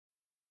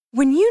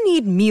When you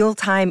need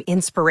mealtime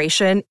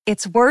inspiration,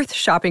 it's worth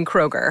shopping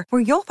Kroger,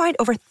 where you'll find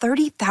over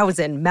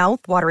 30,000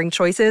 mouth-watering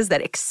choices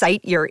that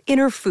excite your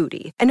inner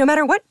foodie. And no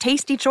matter what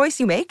tasty choice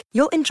you make,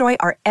 you'll enjoy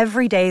our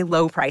everyday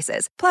low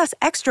prices, plus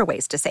extra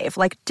ways to save,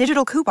 like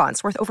digital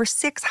coupons worth over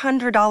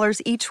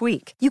 $600 each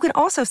week. You can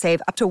also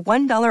save up to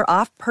 $1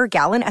 off per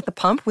gallon at the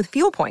pump with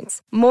fuel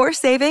points. More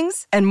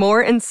savings and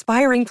more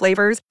inspiring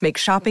flavors make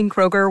shopping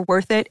Kroger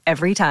worth it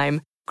every time.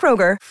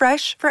 Kroger,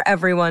 fresh for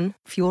everyone.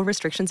 Fuel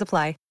restrictions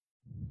apply.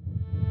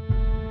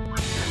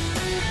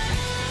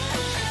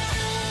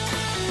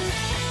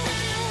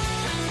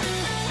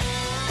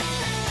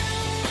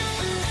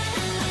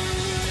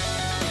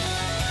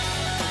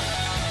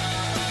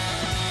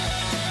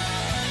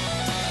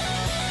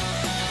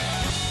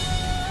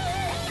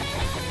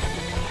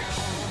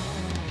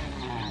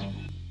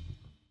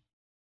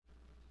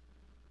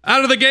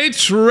 Out of the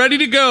gates, ready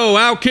to go.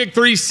 Outkick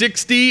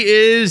 360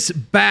 is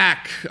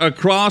back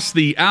across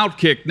the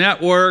Outkick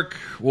network.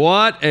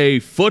 What a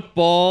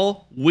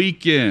football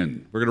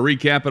weekend. We're going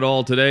to recap it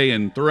all today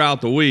and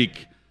throughout the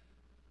week.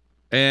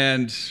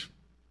 And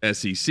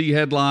SEC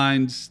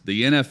headlines,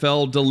 the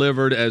NFL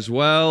delivered as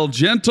well.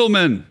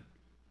 Gentlemen,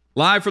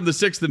 live from the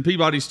 6th and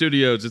Peabody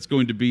Studios, it's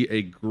going to be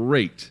a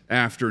great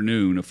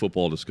afternoon of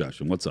football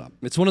discussion. What's up?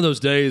 It's one of those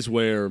days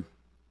where,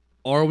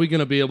 are we going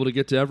to be able to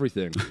get to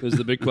everything is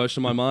the big question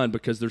in my mind,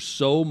 because there's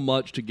so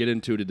much to get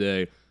into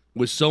today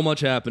with so much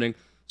happening.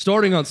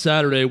 Starting on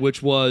Saturday,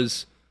 which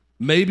was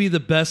maybe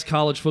the best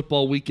college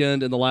football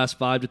weekend in the last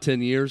 5 to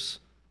 10 years.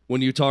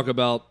 When you talk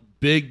about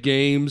big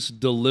games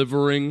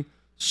delivering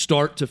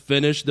start to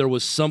finish, there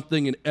was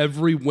something in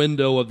every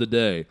window of the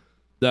day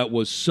that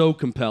was so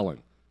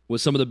compelling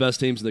with some of the best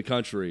teams in the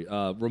country.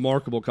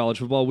 Remarkable college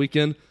football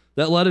weekend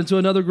that led into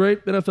another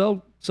great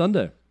NFL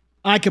Sunday.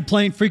 I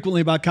complain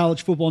frequently about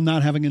college football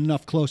not having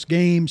enough close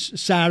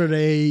games.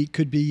 Saturday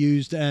could be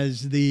used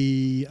as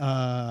the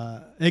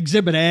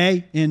Exhibit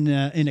A in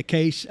a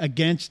case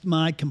against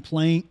my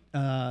complaint.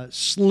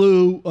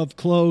 Slew of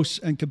close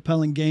and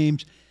compelling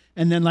games.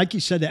 And then, like you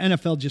said, the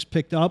NFL just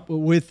picked up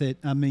with it.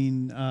 I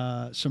mean,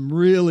 some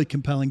really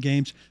compelling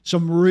games,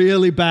 some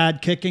really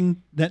bad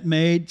kicking that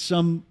made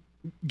some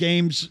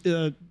games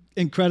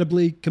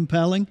incredibly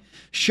compelling.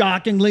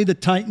 Shockingly, the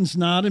Titans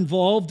not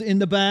involved in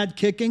the bad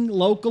kicking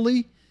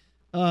locally,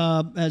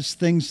 as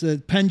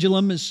the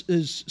pendulum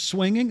is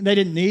swinging. They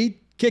didn't need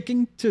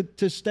kicking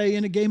to stay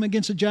in a game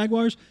against the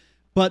Jaguars,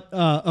 but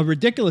a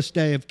ridiculous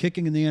day of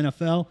kicking in the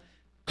NFL.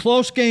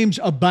 Close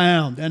games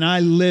abound, and I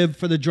live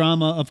for the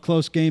drama of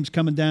close games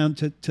coming down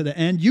to the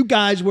end. You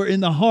guys were in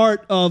the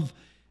heart of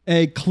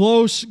a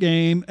close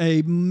game,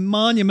 a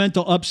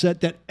monumental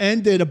upset that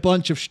ended a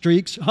bunch of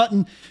streaks.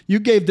 Hutton, you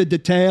gave the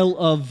detail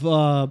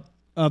of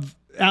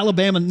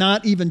Alabama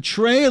not even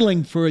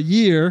trailing for a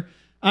year.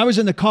 I was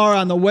in the car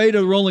on the way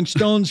to the Rolling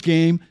Stones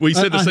game. We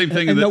said the same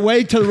thing. On the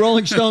way to the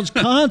Rolling Stones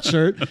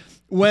concert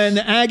when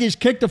the Aggies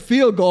kicked a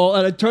field goal,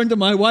 and I turned to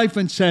my wife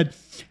and said,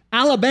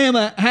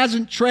 Alabama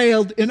hasn't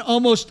trailed in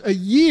almost a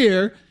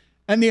year,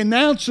 and the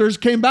announcers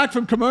came back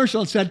from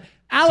commercial and said,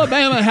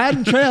 Alabama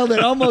hadn't trailed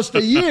in almost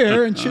a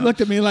year, and she looked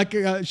at me like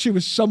she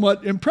was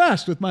somewhat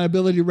impressed with my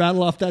ability to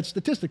rattle off that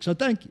statistic. So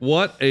thank you.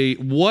 What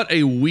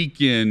a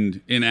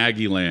weekend in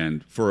Aggie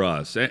land for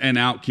us, and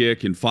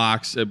Outkick and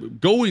Fox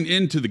going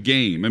into the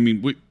game. I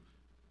mean,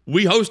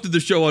 we hosted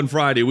the show on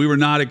Friday. We were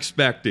not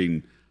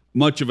expecting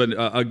much of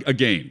a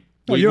game.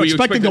 Well, you're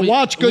expecting to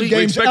watch good games.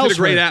 We expected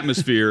elsewhere. a great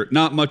atmosphere,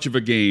 not much of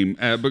a game.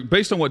 But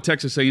based on what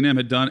Texas A&M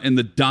had done and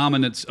the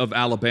dominance of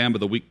Alabama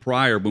the week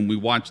prior when we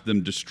watched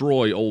them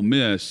destroy Ole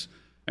Miss,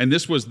 and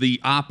this was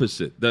the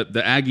opposite.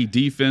 The Aggie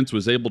defense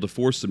was able to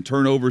force some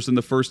turnovers in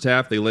the first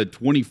half. They led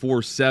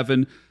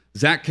 24-7.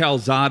 Zach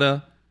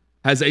Calzada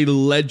has a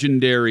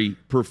legendary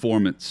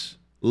performance.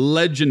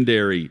 And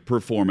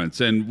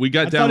we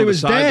got down to the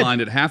sideline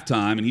at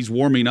halftime, and he's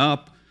warming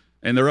up,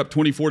 and they're up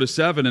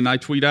 24-7, and I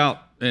tweet out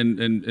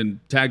and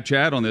tag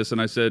Chad on this, and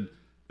I said,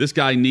 this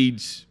guy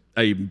needs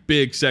a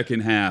big second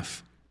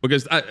half,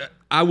 because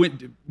I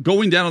went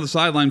going down on the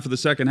sideline for the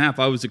second half.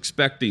 I was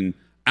expecting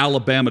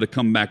Alabama to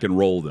come back and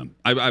roll them.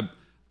 I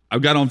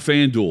got on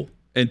FanDuel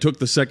and took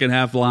the second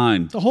half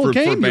line. The whole for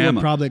game Bama. you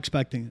were probably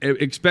expecting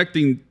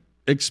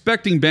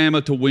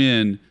Bama to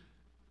win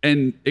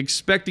and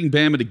expecting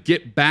Bama to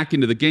get back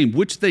into the game,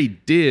 which they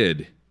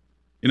did.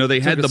 You know, they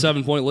had the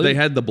 7-point lead. They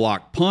had the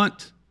block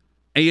punt.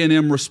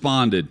 A&M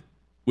responded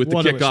with the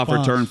kickoff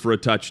return for a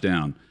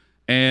touchdown.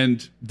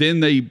 And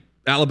then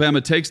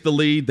Alabama takes the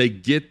lead. They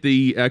get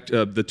the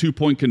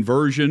 2-point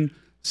conversion.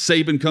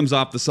 Saban comes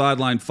off the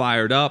sideline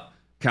fired up.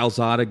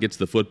 Calzada gets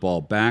the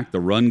football back.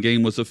 The run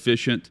game was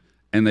efficient,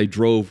 and they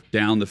drove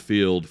down the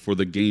field for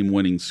the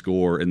game-winning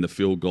score, and the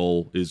field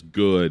goal is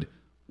good.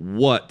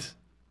 What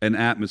an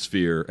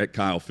atmosphere at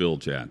Kyle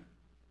Field, Chad.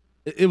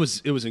 It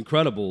was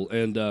incredible,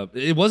 and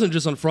it wasn't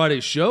just on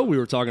Friday's show. We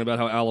were talking about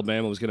how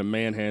Alabama was going to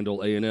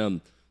manhandle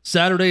A&M.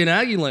 Saturday in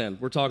Aggieland,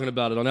 we're talking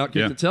about it on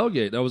Outkick the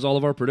Tailgate. That was all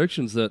of our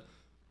predictions, that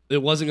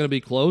it wasn't going to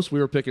be close. We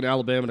were picking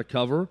Alabama to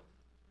cover.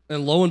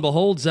 And lo and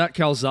behold, Zach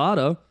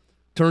Calzada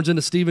turns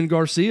into Steven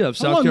Garcia of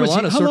South long was he-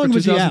 Carolina how circa long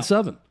was he out?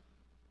 2007.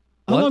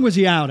 How What? long was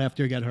he out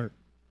after he got hurt?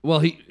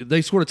 Well,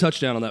 they scored a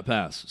touchdown on that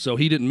pass, so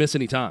he didn't miss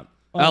any time.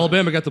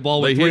 Alabama got the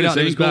ball with They 3 hit out his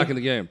and he was ankle. back in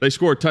the game. They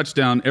score a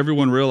touchdown.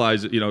 Everyone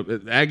realized,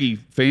 Aggie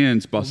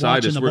fans beside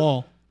Watching us the were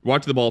ball.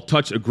 watching the ball,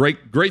 touch a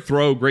great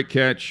throw, great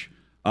catch,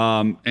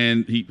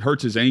 and he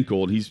hurts his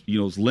ankle and he's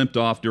limps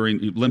off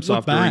during,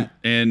 bad.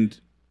 and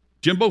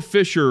Jimbo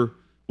Fisher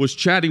was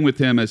chatting with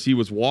him as he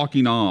was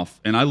walking off,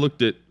 and I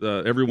looked at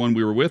everyone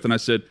we were with and I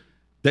said,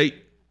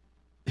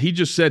 he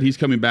just said he's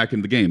coming back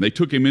in the game. They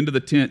took him into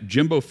the tent.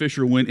 Jimbo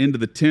Fisher went into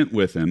the tent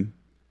with him.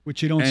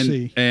 Which you don't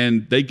see.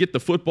 And they get the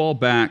football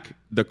back.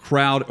 The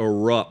crowd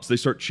erupts. They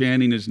start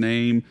chanting his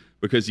name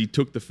because he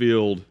took the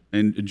field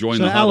and joined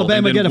So the huddle.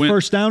 Alabama and then get a went-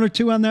 first down or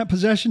two on that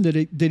possession? Did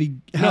he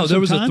have No, there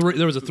some was time?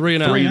 There was a 3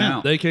 and out. 3 and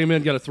out. They came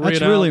in, got a 3 That's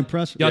and out. really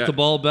impressive. Got Yeah. the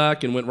ball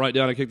back and went right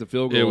down and kicked the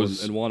field goal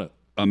and won it.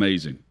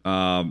 Amazing.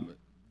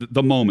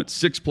 The moment,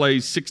 6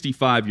 plays,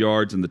 65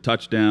 yards, and the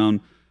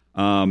touchdown.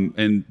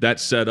 And that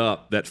set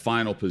up that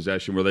final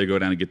possession where they go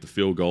down and get the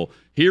field goal.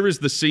 Here is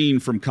the scene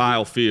from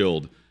Kyle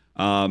Field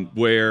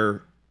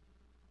where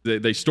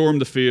they storm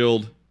the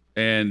field,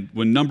 and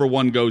when number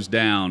 1 goes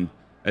down,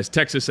 as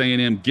Texas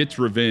A&M gets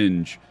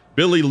revenge,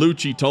 Billy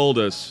Lucci told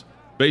us,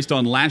 based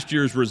on last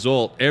year's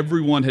result,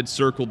 everyone had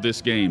circled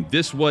this game.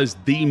 This was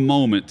the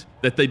moment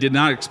that they did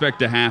not expect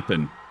to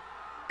happen,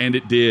 and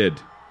it did.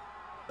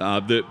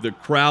 The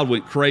crowd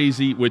went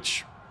crazy,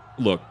 which,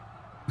 look,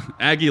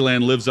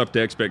 Aggieland lives up to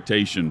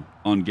expectation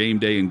on game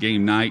day and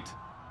game night.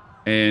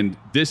 And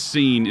this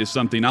scene is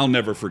something I'll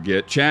never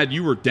forget. Chad,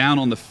 you were down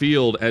on the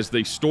field as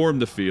they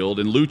stormed the field,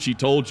 and Lucci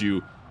told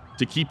you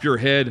to keep your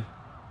head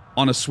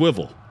on a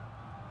swivel.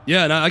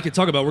 Yeah, and I could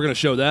talk about, we're going to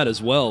show that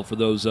as well for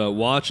those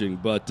watching.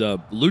 But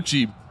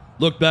Lucci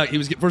looked back. He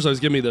was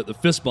giving me the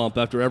fist bump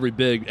after every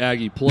big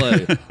Aggie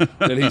play.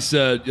 And he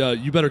said,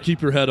 you better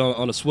keep your head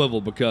on a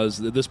swivel because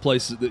this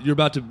place, you're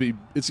about to be,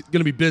 it's going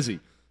to be busy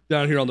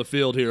down here on the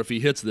field here if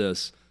he hits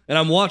this. And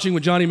I'm watching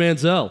with Johnny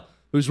Manziel,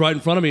 who's right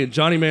in front of me. And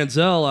Johnny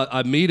Manziel,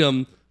 I meet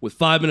him with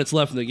 5 minutes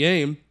left in the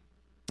game,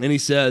 and he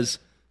says,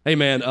 hey,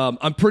 man,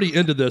 I'm pretty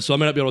into this, so I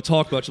may not be able to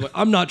talk much. I'm like,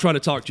 I'm not trying to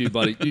talk to you,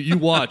 buddy. You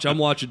watch. I'm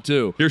watching,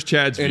 too. Here's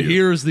Chad's And view.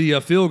 here's the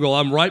field goal.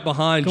 I'm right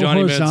behind Go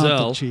Johnny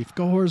horizontal, Manziel. Chief.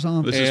 Go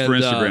horizontal. This is for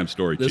Instagram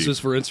story, This Chief. is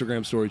for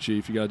Instagram story,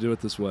 Chief. You got to do it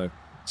this way.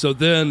 So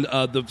then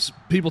the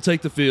people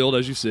take the field,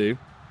 as you see.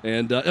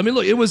 And, I mean,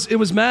 look, it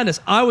was madness.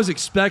 I was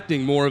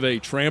expecting more of a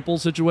trample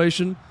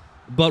situation,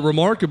 but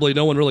remarkably,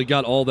 no one really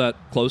got all that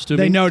close to me.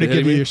 They know to give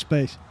hitting you me. your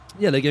space.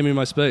 Yeah, they gave me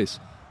my space.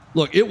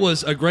 Look, it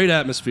was a great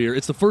atmosphere.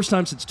 It's the first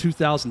time since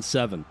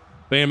 2007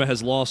 Bama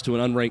has lost to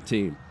an unranked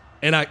team.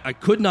 And I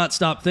could not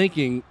stop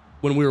thinking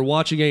when we were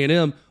watching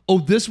A&M,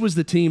 this was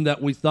the team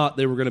that we thought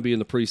they were going to be in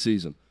the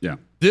preseason. Yeah.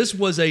 This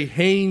was a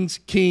Haynes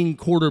King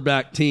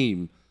quarterback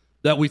team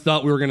that we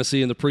thought we were going to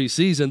see in the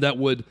preseason that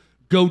would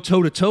go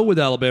toe-to-toe with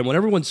Alabama. When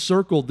everyone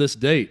circled this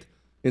date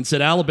and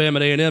said Alabama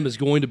and A&M is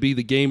going to be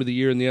the game of the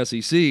year in the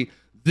SEC,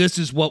 this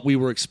is what we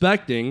were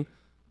expecting.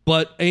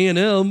 But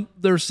A&M,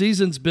 their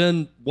season's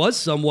was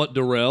somewhat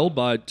derailed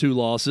by 2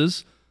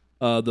 losses,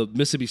 the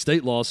Mississippi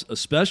State loss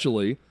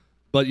especially.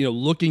 But,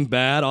 looking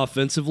bad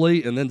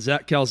offensively. And then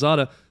Zach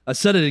Calzada, I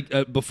said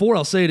it before,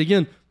 I'll say it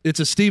again, it's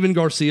a Steven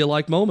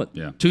Garcia-like moment.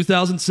 Yeah.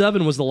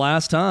 2007 was the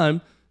last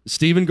time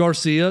Steven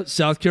Garcia,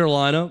 South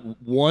Carolina,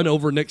 won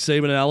over Nick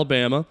Saban at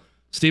Alabama.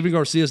 Steven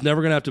Garcia is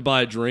never going to have to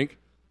buy a drink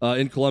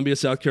in Columbia,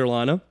 South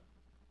Carolina.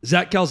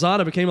 Zach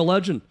Calzada became a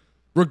legend,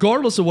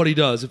 regardless of what he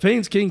does. If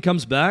Haynes King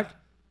comes back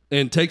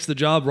and takes the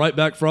job right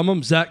back from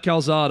him, Zach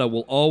Calzada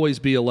will always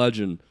be a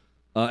legend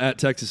at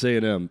Texas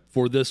A&M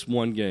for this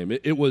one game.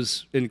 It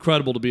was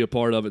incredible to be a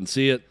part of it and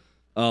see it.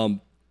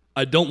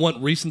 I don't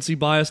want recency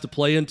bias to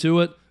play into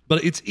it,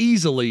 but it's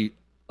easily,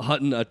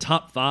 Hutton, a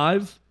top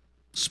 5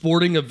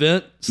 sporting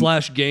event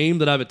 / game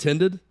that I've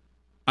attended.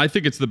 I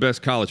think it's the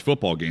best college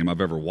football game I've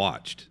ever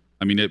watched.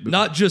 I mean,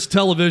 Not just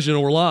television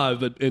or live,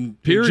 but in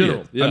period.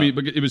 general. Yeah. I mean,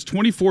 it was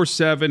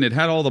 24/7. It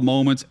had all the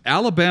moments.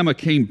 Alabama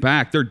came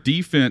back. Their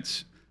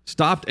defense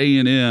stopped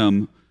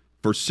A&M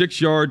for 6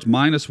 yards,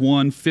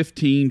 -1,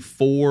 15,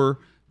 4.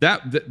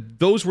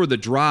 Those were the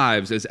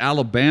drives as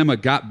Alabama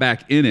got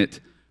back in it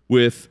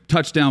with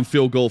touchdown,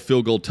 field goal,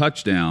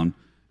 touchdown,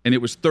 and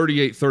it was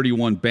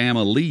 38-31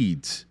 Bama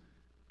leads.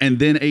 And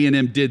then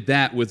A&M did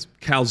that with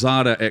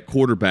Calzada at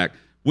quarterback.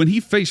 When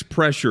he faced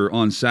pressure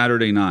on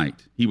Saturday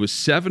night, he was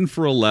 7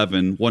 for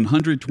 11,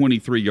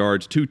 123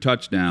 yards, 2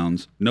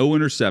 touchdowns, no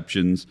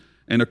interceptions,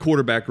 and a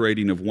quarterback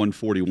rating of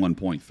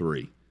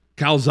 141.3.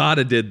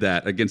 Calzada did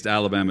that against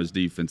Alabama's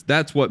defense.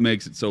 That's what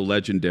makes it so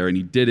legendary, and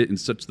he did it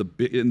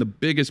in the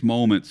biggest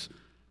moments.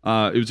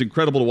 It was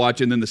incredible to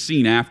watch, and then the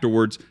scene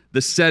afterwards,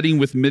 the setting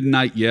with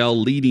Midnight Yell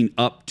leading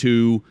up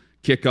to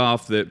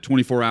kickoff, that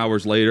 24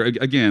 hours later.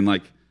 Again,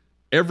 like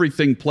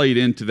everything played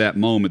into that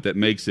moment that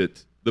makes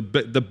it the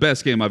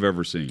best game I've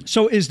ever seen.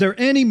 So is there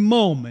any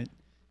moment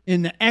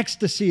in the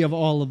ecstasy of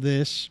all of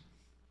this,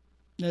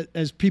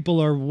 as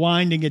people are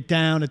winding it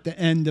down at the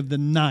end of the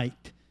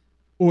night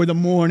or the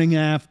morning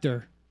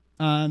after,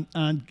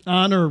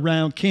 on or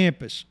around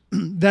campus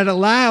that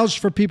allows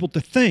for people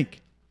to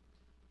think,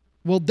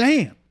 well,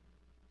 damn,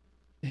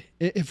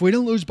 if we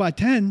didn't lose by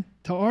 10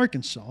 to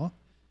Arkansas,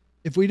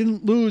 if we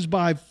didn't lose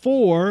by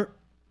 4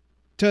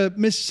 to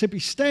Mississippi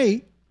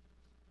State,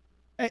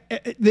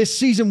 this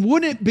season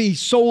wouldn't be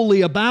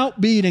solely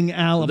about beating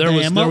Alabama.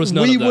 There was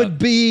none we of that. would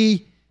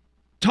be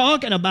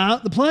talking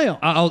about the playoff.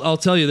 I'll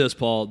tell you this,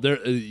 Paul.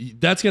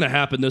 That's going to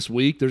happen this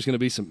week. There's going to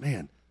be some,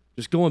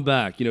 just going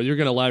back. You're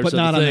going to allow yourself But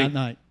not to on think. that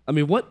night. I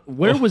mean,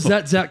 where was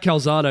that Zach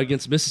Calzada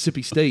against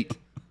Mississippi State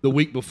the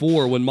week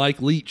before when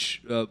Mike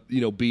Leach,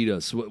 beat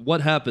us?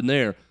 What happened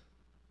there?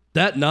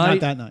 That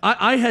night, Not that night.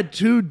 I had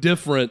 2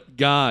 different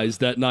guys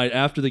that night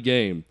after the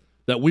game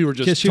that we were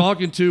just Kiss you?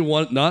 talking to.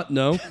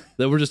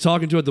 That we're just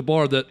talking to at the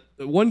bar. That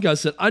one guy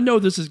said, "I know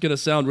this is going to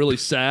sound really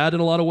sad in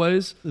a lot of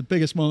ways. The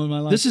biggest moment of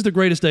my life. This is the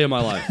greatest day of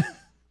my life."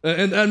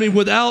 And I mean,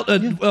 without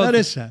that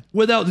is sad.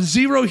 Without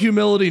zero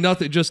humility,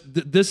 nothing. Just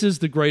this is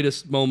the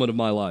greatest moment of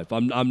my life.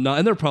 I'm not,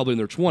 and they're probably in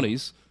their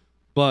 20s,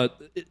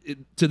 but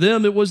to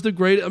them it was the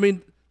great. I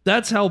mean,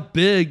 that's how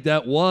big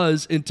that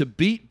was, and to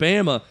beat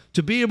Bama,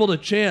 to be able to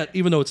chant,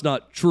 even though it's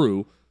not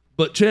true,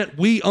 but chant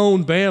 "We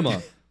own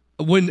Bama."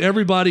 When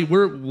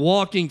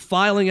we're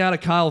filing out of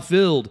Kyle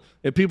Field,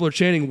 and people are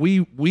chanting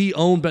 "We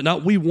own," but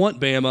not "We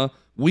want Bama."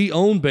 We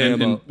own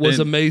Bama was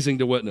amazing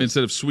to witness.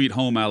 Instead of "Sweet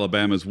Home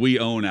Alabama's," "We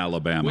own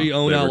Alabama." We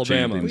own they were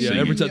Alabama. chanting, Yeah, singing.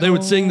 every time they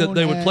would sing that,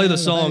 they would play the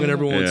song, and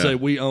everyone would Yeah. say,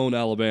 "We own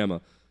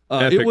Alabama."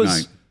 Epic It was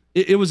night.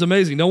 it was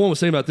amazing. No one was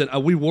saying about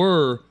that. We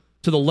were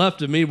to the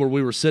left of me where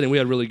we were sitting. We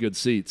had really good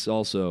seats,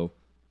 also,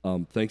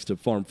 thanks to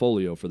Farm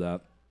Folio for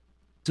that.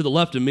 To the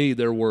left of me,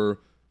 there were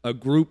a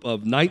group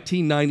of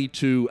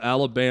 1992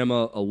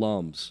 Alabama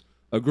alums,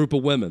 a group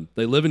of women.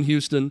 They live in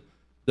Houston.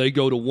 They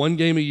go to one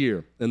game a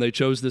year, and they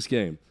chose this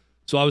game.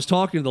 So I was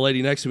talking to the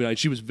lady next to me, and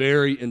she was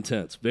very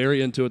intense,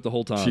 very into it the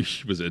whole time.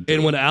 She was into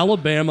And it. when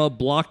Alabama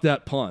blocked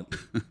that punt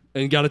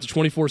and got it to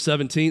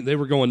 24-17, they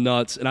were going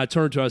nuts. And I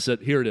turned to her, I said,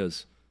 "Here it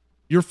is.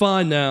 You're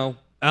fine now.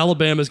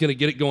 Alabama's going to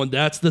get it going.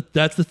 That's the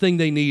thing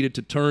they needed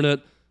to turn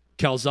it.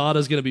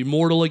 Calzada's going to be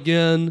mortal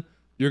again.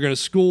 You're going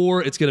to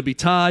score. It's going to be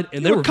tied."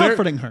 And they were were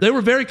comforting her. They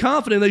were very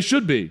confident. They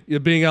should be,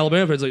 being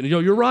Alabama fans. Like,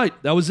 you're right.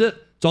 That was it.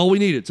 It's all we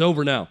needed. It's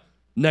over now.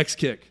 Next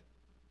kick,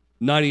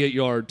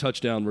 98-yard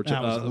touchdown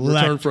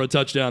return for a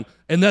touchdown.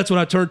 And that's when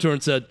I turned to her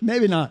and said,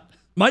 Maybe not.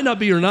 "Might not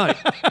be your night."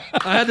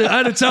 I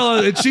had to tell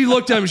her, and she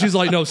looked at me. She's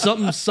like, "No,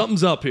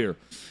 something's up here.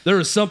 There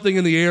is something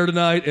in the air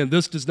tonight, and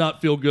this does not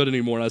feel good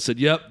anymore." And I said,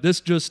 "Yep,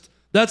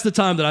 that's the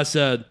time that I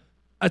said,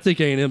 I think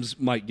A&M's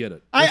might get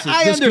it. I This could be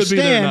their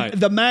understand night."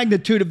 the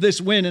magnitude of this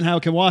win and how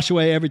it can wash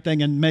away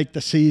everything and make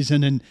the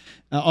season and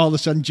all of a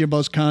sudden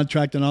Jimbo's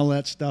contract and all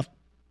that stuff.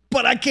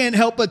 But I can't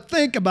help but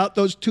think about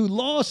those 2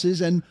 losses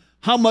and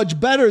how much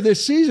better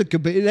this season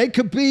could be. They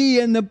could be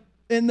in the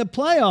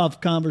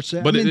playoff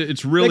conversation. But I mean,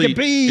 it's really they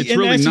could be in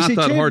the not SEC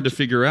that hard to championship.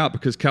 figure out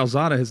because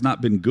Calzada has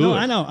not been good. No,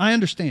 I know. I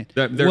understand.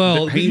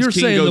 Well, Haynes you're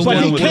King saying goes the But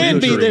down he with can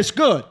an be injury. this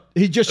good.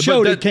 He just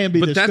showed he can be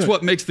this good. But that's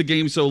what makes the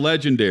game so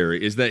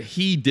legendary is that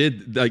he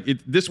did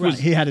this Right, was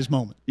he had his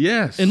moment.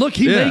 yes. And look,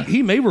 Yeah.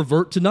 he may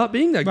revert to not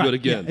being that Right, good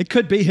again. yeah. It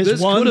could be his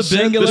This one could have been-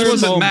 singular this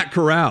wasn't moment. Matt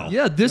Corral.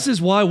 Yeah, this is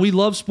why we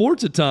love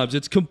sports at times.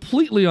 It's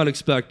completely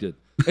unexpected.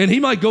 And he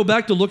might go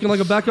back to looking like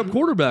a backup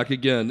quarterback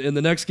again in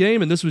the next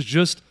game. And this was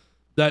just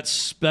that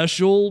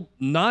special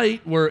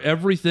night where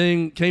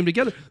everything came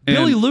together.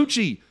 Billy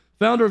Lucci,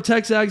 founder of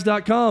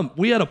TexAgs.com,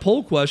 we had a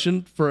poll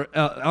question for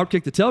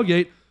Outkick the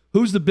Tailgate.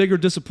 Who's the bigger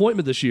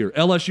disappointment this year,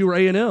 LSU or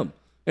A&M?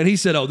 And he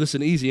said, "Oh, this is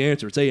an easy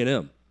answer. It's A&M."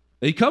 And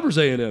he covers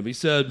A&M. He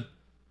said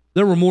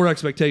there were more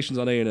expectations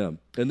on A&M,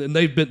 and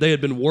they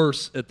had been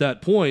worse at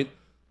that point.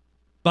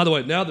 By the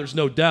way, now there's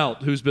no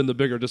doubt who's been the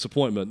bigger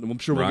disappointment. And I'm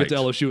sure we'll get to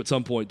Right. LSU at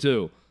some point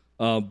too.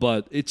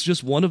 But it's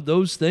just one of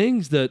those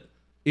things that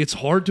it's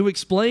hard to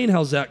explain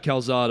how Zach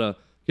Calzada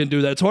can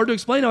do that. It's hard to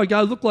explain how a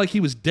guy looked like he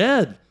was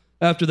dead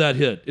after that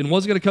hit and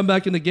wasn't going to come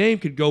back in the game,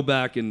 could go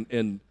back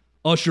and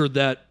usher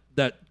that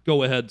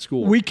go-ahead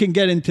score. We can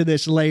get into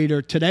this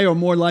later today or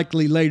more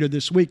likely later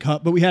this week,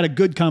 Hutt, but we had a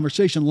good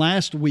conversation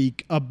last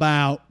week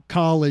about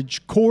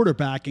college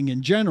quarterbacking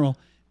in general,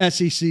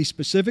 SEC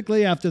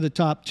specifically after the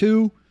top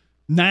 2,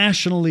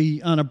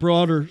 nationally on a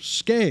broader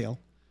scale,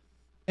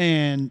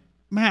 and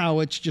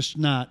how it's just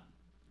not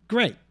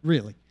great,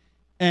 really.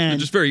 And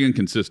Just very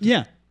inconsistent.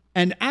 yeah.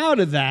 And out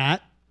of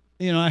that,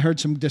 I heard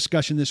some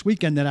discussion this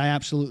weekend that I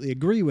absolutely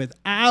agree with.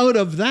 Out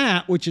of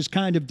that, which is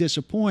kind of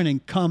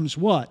disappointing, comes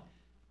what?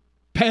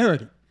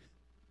 Parity.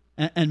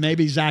 And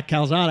maybe Zach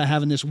Calzada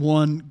having this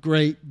one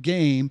great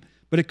game,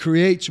 but it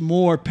creates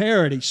more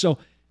parity. So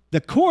the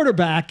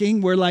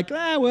quarterbacking, we're like,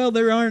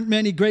 there aren't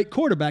many great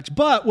quarterbacks.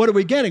 But what are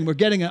we getting? We're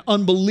getting an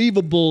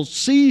unbelievable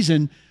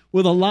season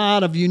with a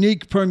lot of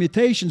unique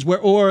permutations where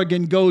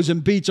Oregon goes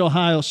and beats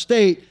Ohio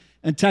State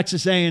and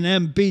Texas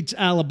A&M beats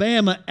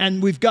Alabama.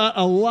 And we've got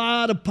a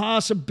lot of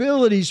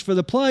possibilities for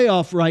the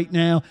playoff right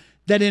now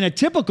that in a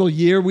typical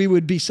year we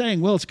would be saying,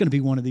 well, it's going to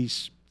be one of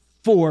these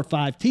 4 or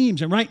 5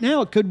 teams. And right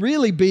now it could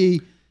really be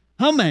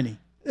how many?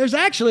 there's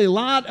actually a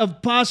lot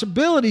of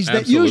possibilities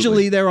that Absolutely.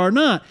 usually there are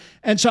not.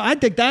 And so I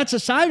think that's a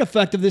side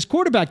effect of this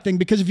quarterback thing,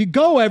 because if you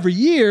go every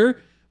year,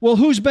 well,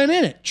 who's been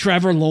in it?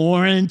 Trevor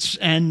Lawrence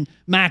and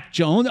Mac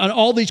Jones, and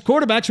all these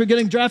quarterbacks are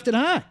getting drafted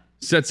high.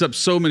 Sets up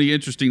so many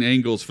interesting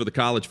angles for the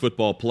college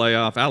football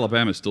playoff.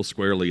 Alabama's still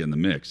squarely in the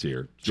mix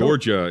here.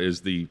 Georgia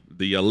is the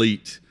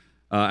elite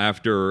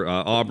after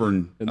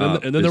Auburn And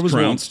then is there was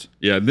trounced.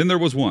 Yeah, then there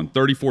was one.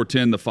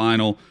 34-10 the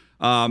final.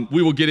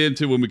 We will get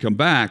into when we come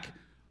back.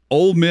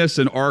 Ole Miss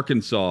and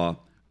Arkansas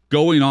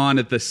going on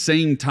at the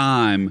same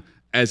time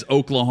as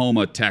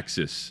Oklahoma,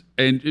 Texas.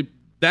 And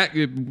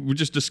we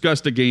just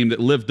discussed a game that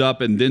lived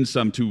up and then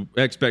some to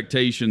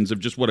expectations of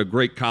just what a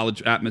great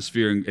college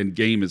atmosphere and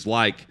game is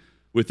like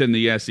within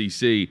the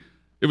SEC.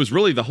 It was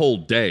really the whole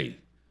day.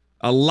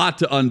 A lot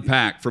to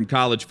unpack from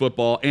college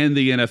football and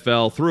the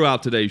NFL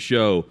throughout today's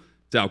show.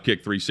 It's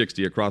Outkick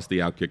 360 across the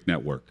Outkick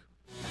Network.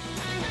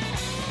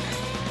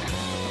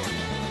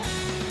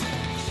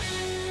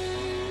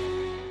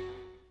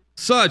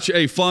 Such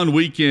a fun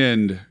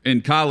weekend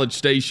in College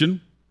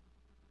Station.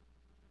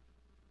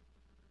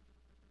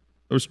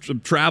 There was some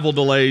travel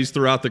delays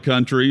throughout the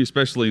country,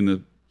 especially in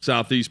the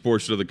southeast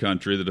portion of the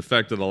country, that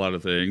affected a lot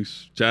of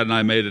things. Chad and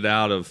I made it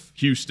out of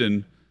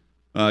Houston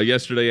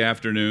yesterday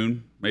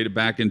afternoon, made it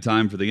back in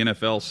time for the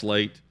NFL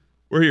slate.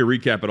 We're here to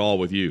recap it all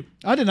with you.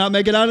 I did not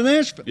make it out of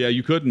Nashville. Yeah,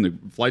 you couldn't. The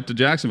flight to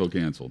Jacksonville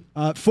canceled.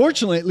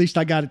 Fortunately, at least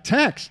I got a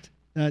text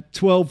at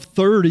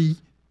 12:30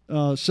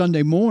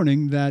 Sunday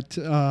morning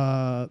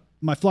that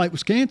my flight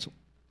was canceled.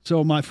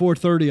 So my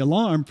 4:30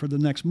 alarm for the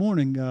next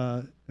morning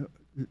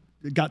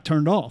it got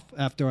turned off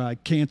after I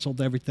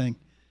canceled everything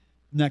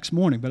next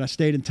morning. But I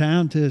stayed in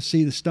town to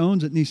see the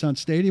Stones at Nissan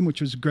Stadium, which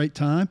was a great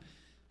time.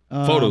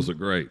 Photos are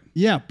great.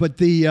 Yeah, but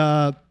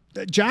the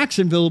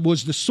Jacksonville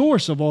was the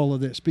source of all of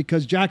this,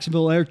 because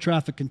Jacksonville Air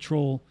Traffic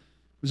Control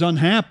was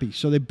unhappy.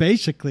 So they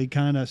basically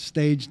kind of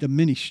staged a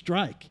mini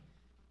strike.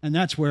 And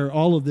that's where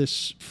all of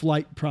this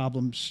flight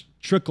problems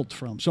trickled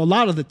from. So a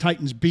lot of the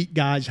Titans beat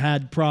guys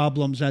had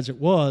problems as it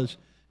was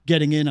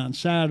getting in on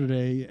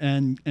Saturday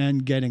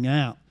and getting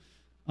out.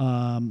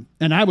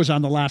 And I was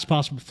on the last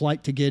possible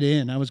flight to get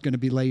in. I was going to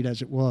be late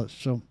as it was.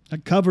 So I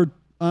covered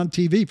on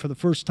TV for the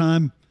first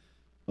time.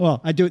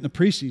 Well, I do it in the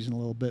preseason a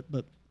little bit,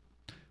 but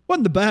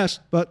wasn't the best,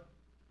 but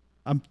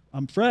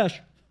I'm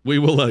fresh. We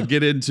will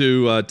get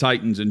into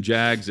Titans and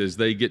Jags as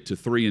they get to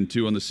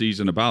 3-2 on the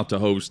season, about to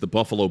host the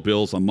Buffalo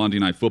Bills on Monday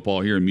Night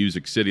Football here in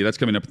Music City. That's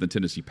coming up in the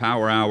Tennessee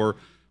Power Hour.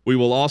 We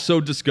will also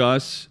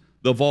discuss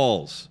the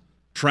Vols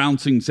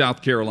trouncing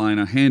South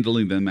Carolina,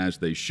 handling them as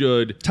they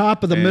should.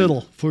 Top of the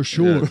middle, for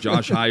sure.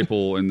 Josh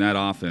Heupel and that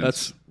offense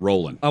That's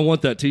rolling. I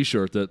want that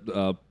T-shirt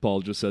that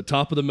Paul just said.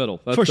 Top of the middle.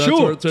 For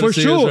sure.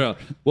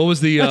 What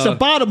was the? That's the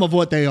bottom of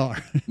what they are.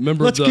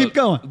 Remember, Let's keep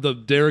going. The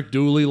Derek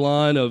Dooley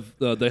line of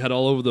they had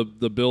all over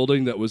the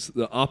building. That was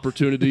the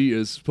opportunity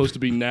is supposed to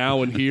be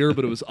now and here,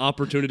 but it was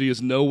opportunity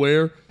is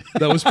nowhere.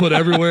 That was put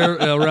everywhere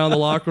around the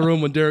locker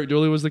room when Derek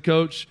Dooley was the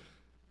coach.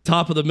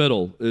 Top of the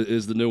middle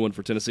is the new one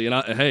for Tennessee, and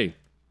I'm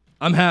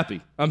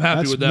happy. I'm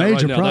happy That's with that right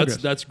major now. progress.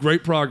 That's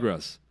great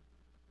progress.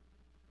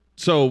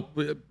 So,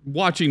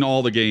 watching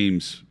all the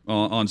games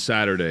on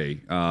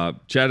Saturday,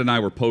 Chad and I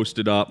were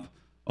posted up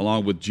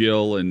along with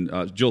Jill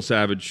and Jill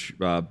Savage,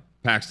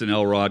 Paxton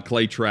Elrod,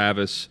 Clay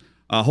Travis,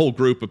 a whole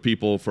group of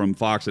people from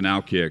Fox and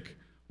Outkick,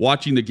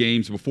 watching the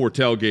games before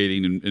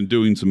tailgating and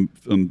doing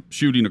some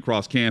shooting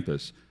across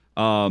campus.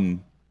 What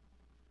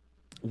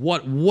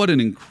an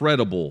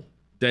incredible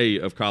day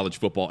of college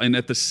football. And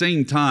at the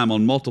same time,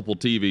 on multiple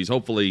TVs,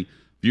 hopefully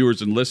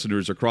viewers and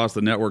listeners across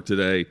the network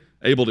today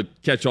able to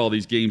catch all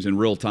these games in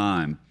real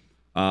time.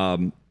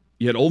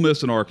 You had Ole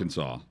Miss and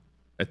Arkansas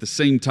at the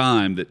same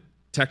time that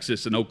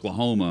Texas and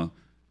Oklahoma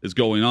is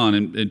going on.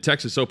 And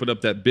Texas opened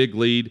up that big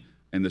lead,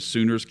 and the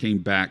Sooners came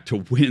back to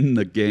win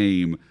the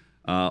game.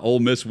 Ole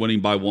Miss winning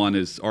by 1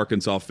 as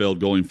Arkansas failed,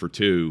 going for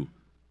 2.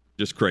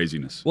 Just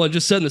craziness. Well,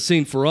 just setting the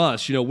scene for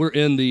us, we're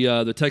in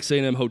the Texas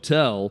A&M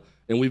hotel,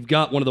 and we've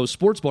got one of those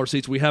sports bar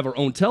seats. We have our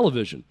own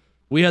television.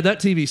 We had that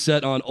TV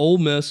set on Ole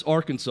Miss,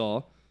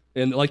 Arkansas,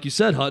 and like you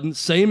said, Hutton,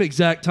 same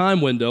exact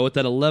time window at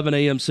that 11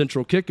 a.m.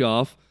 Central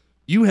kickoff.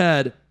 You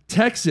had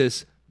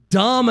Texas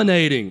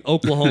dominating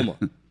Oklahoma,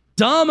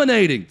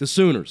 dominating the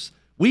Sooners.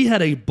 We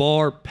had a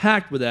bar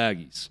packed with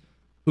Aggies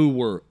who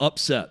were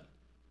upset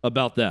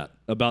about that,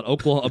 about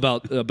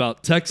Oklahoma,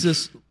 about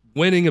Texas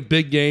winning a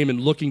big game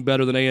and looking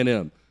better than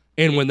A&M.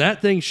 And when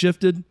that thing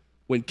shifted,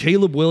 when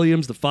Caleb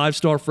Williams, the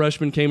 5-star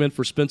freshman, came in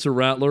for Spencer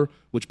Rattler,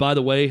 which, by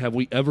the way, have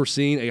we ever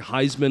seen a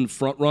Heisman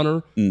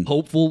frontrunner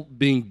hopeful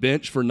being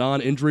benched for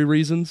non-injury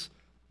reasons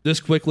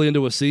this quickly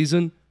into a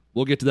season?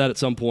 We'll get to that at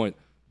some point.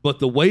 But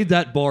the way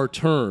that bar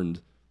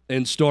turned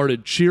and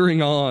started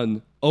cheering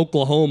on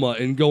Oklahoma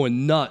and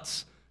going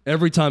nuts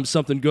every time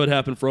something good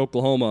happened for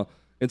Oklahoma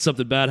and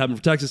something bad happened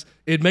for Texas,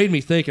 it made me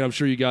think, and I'm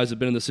sure you guys have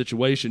been in this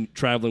situation,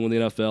 traveling with the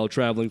NFL,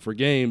 traveling for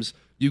games,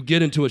 you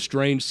get into a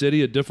strange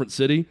city, a different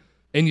city,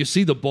 and you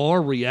see the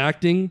bar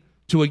reacting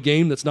to a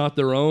game that's not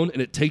their own, and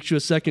it takes you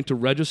a second to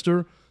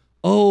register.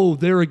 Oh,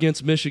 they're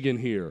against Michigan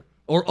here.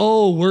 Or,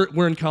 oh,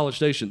 we're in College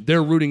Station.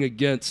 They're rooting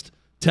against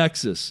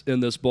Texas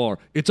in this bar.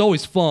 It's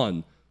always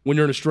fun when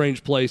you're in a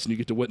strange place and you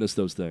get to witness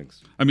those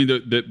things. I mean,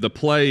 the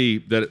play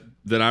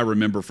that I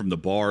remember from the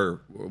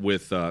bar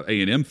with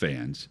A&M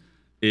fans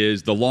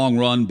is the long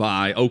run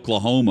by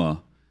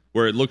Oklahoma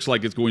where it looks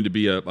like it's going to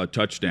be a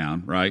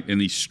touchdown, right? And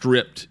he's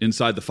stripped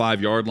inside the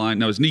 5-yard line.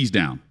 Now, his knee's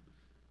down.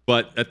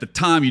 But at the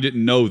time, you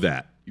didn't know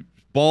that.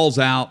 Ball's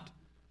out,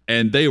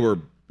 and they were,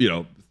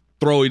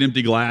 throwing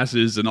empty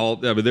glasses and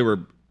all. I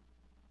mean,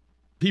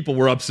 people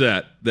were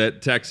upset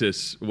that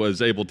Texas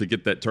was able to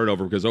get that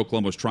turnover because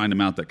Oklahoma was trying to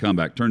mount that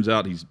comeback. Turns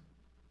out he's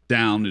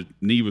down. His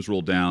knee was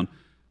ruled down,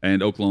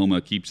 and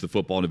Oklahoma keeps the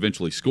football and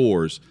eventually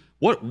scores.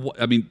 What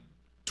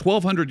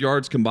 1,200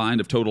 yards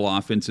combined of total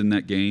offense in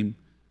that game.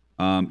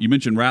 You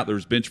mentioned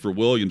Rattler's bench for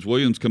Williams.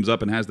 Williams comes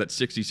up and has that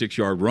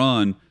 66-yard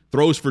run,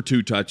 throws for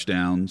 2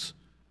 touchdowns.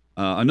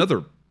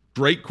 Another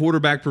great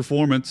quarterback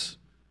performance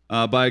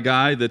by a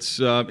guy that's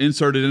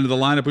inserted into the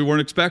lineup we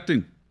weren't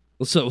expecting.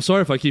 Well, so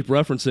sorry if I keep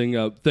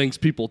referencing things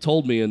people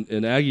told me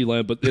in Aggie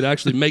land, but it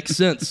actually makes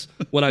sense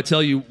when I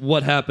tell you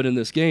what happened in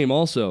this game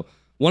also.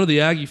 One of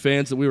the Aggie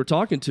fans that we were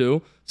talking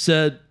to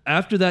said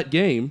after that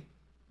game,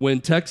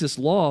 when Texas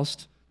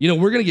lost, we're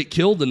going to get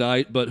killed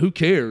tonight, but who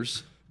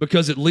cares?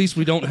 Because at least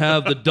we don't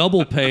have the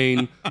double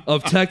pain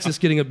of Texas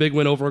getting a big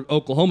win over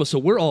Oklahoma. So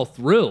we're all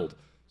thrilled.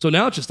 So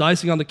now it's just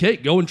icing on the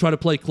cake. Go and try to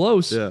play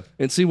close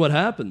and see what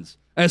happens.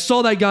 And I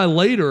saw that guy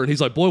later, and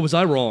he's like, boy, was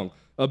I wrong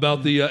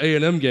about the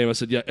A&M game. I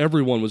said, yeah,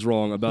 everyone was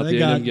wrong about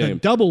the A&M game. The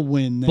double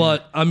win there.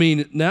 But,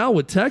 now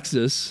with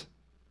Texas,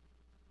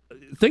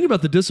 think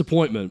about the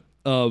disappointment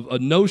of a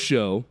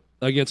no-show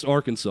against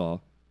Arkansas.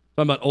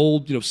 Talking about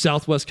old,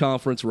 Southwest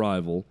Conference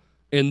rival.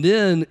 And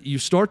then you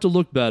start to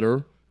look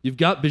better. You've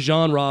got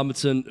Bijan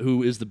Robinson,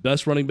 who is the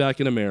best running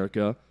back in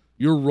America.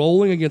 You're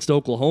rolling against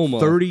Oklahoma.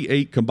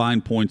 38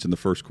 combined points in the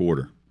first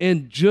quarter.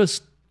 And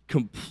just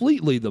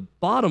completely the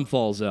bottom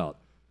falls out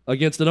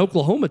against an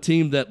Oklahoma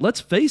team that, let's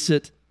face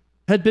it,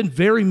 had been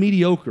very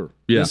mediocre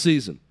this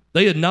season.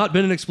 They had not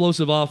been an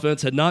explosive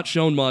offense, had not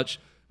shown much,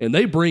 and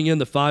they bring in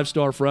the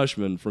 5-star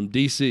freshman from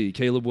D.C.,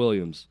 Caleb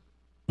Williams.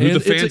 Who the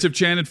fans have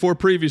chanted for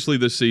previously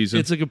this season.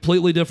 It's a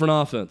completely different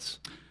offense.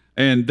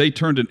 And they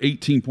turned an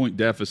 18-point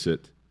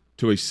deficit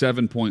to a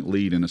 7-point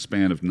lead in a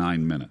span of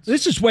 9 minutes.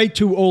 This is way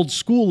too old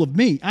school of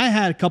me. I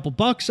had a couple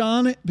bucks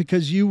on it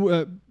because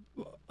you,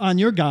 on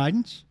your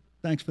guidance,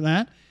 thanks for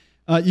that,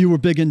 you were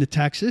big into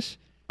Texas.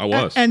 I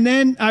was. And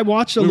then I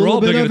watched a little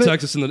bit of it. We were all big into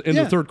Texas in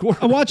the third quarter.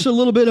 I watched a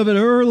little bit of it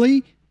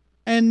early,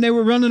 and they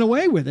were running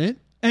away with it.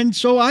 And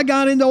so I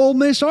got into Ole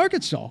Miss,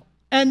 Arkansas.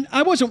 And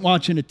I wasn't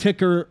watching a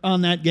ticker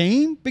on that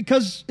game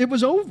because it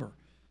was over.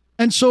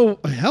 And so,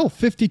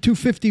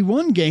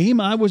 52-51 game,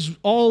 I was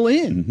all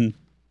in. Mm-hmm.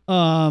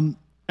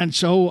 And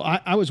so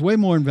I was way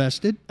more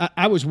invested.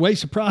 I was way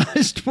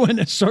surprised when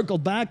it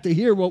circled back to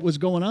hear what was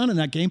going on in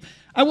that game.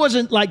 I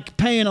wasn't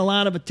paying a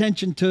lot of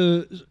attention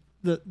to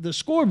the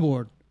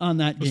scoreboard on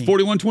that game. It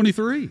was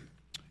 41-23.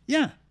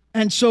 Yeah.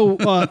 And so,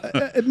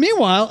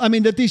 meanwhile,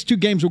 that these two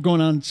games were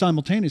going on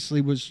simultaneously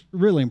was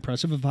really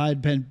impressive. If I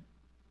had been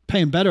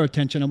paying better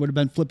attention, I would have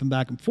been flipping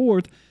back and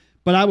forth.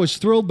 But I was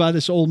thrilled by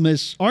this Ole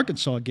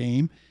Miss-Arkansas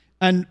game.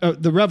 And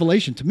the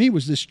revelation to me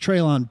was this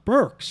Treylon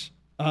Burks.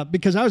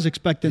 Because I was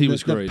expecting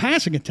the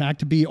passing attack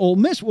to be Ole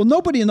Miss. Well,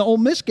 nobody in the Ole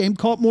Miss game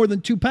caught more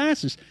than 2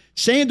 passes.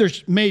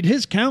 Sanders made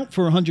his count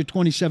for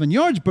 127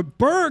 yards, but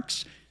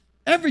Burks,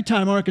 every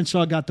time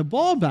Arkansas got the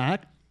ball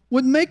back,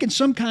 was making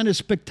some kind of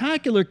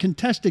spectacular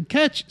contested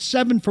catch,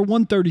 7 for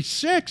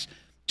 136,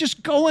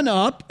 just going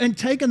up and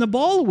taking the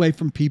ball away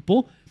from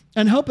people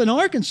and helping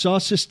Arkansas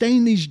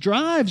sustain these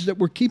drives that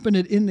were keeping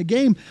it in the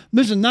game.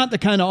 This is not the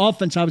kind of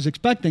offense I was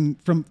expecting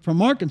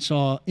from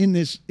Arkansas in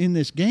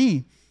this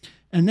game.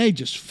 And they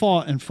just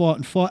fought and fought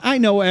and fought. I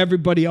know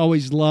everybody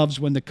always loves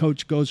when the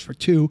coach goes for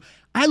 2.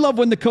 I love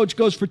when the coach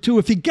goes for 2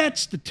 if he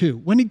gets the 2.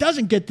 When he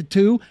doesn't get the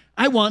 2,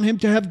 I want him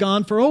to have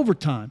gone for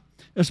overtime,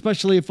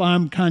 especially if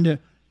I'm kind of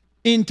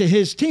into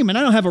his team. And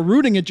I don't have a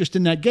rooting interest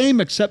in that game,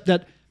 except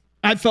that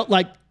I felt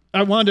like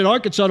I wanted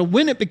Arkansas to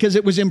win it because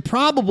it was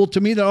improbable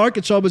to me that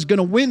Arkansas was going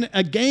to win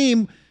a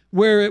game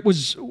where it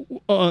was,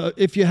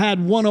 if you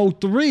had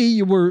 103,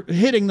 you were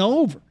hitting the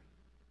over.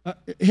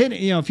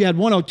 If you had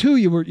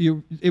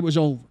 102, it was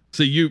over.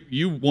 So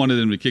you wanted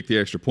them to kick the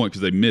extra point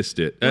because they missed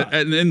it. Right.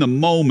 And in the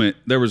moment,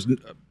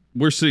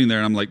 we're sitting there,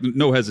 and I'm like,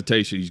 no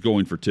hesitation, he's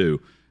going for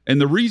 2.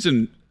 And the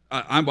reason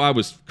I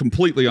was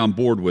completely on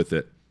board with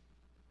it,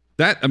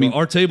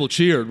 our table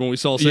cheered when we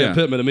saw Sam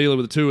Pittman immediately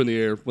with a 2 in the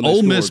air. When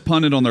Ole Miss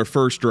punted on their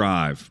first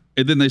drive,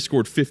 and then they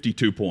scored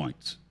 52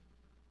 points.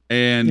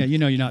 And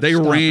you're not. They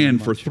ran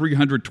for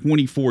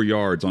 324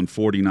 yards on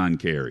 49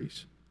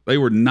 carries. They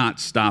were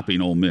not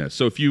stopping Ole Miss.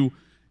 So if you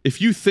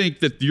think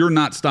that you're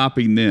not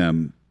stopping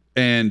them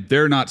and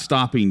they're not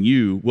stopping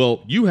you,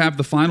 well, you have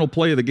the final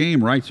play of the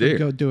game right there.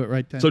 Go do it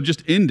right there. So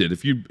just end it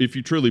if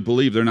you truly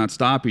believe they're not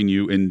stopping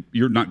you and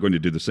you're not going to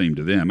do the same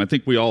to them. I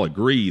think we all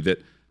agree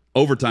that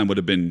overtime would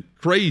have been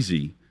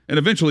crazy, and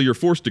eventually you're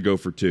forced to go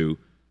for 2.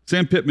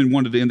 Sam Pittman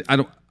wanted to end.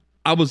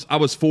 I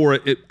was for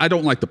it. I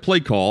don't like the play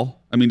call.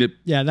 I mean,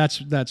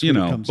 that's what it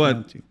comes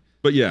down to.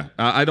 But yeah,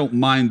 I don't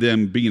mind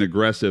them being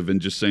aggressive and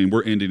just saying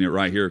we're ending it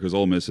right here because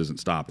Ole Miss isn't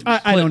stopping.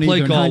 I don't play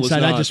either. In call was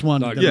hindsight, not- I just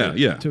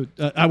wanted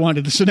not I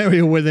wanted the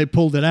scenario where they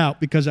pulled it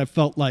out because I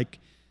felt like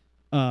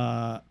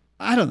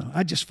I don't know.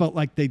 I just felt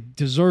like they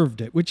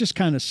deserved it, which is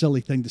kind of a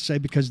silly thing to say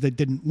because they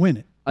didn't win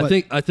it. But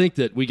I think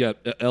that we got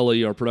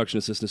Ellie, our production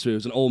assistant,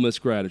 who's an Ole Miss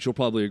grad, and she'll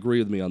probably agree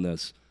with me on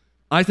this.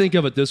 I think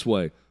of it this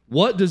way: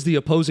 what does the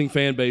opposing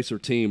fan base or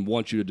team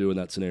want you to do in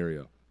that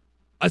scenario?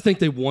 I think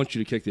they want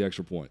you to kick the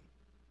extra point.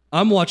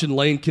 I'm watching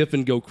Lane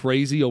Kiffin go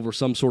crazy over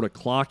some sort of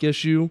clock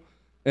issue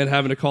and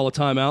having to call a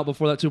timeout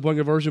before that 2-point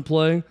conversion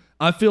play.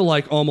 I feel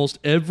like almost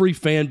every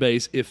fan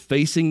base, if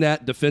facing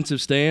that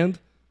defensive stand,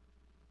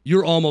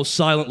 you're almost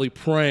silently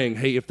praying,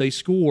 hey, if they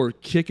score,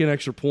 kick an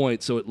extra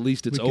point so at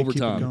least it's We can keep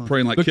it overtime. going.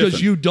 Praying like Because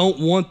Kiffin. you don't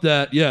want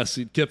that. Yes,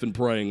 Kiffin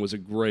praying was a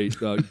great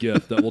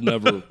gift that will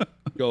never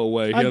go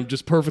away. Him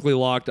just perfectly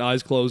locked,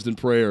 eyes closed in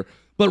prayer.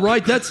 But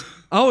right, I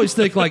always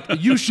think like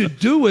you should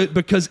do it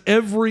because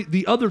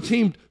the other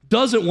team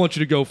doesn't want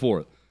you to go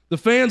for it. The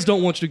fans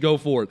don't want you to go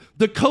for it.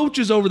 The coach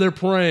is over there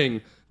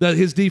praying that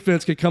his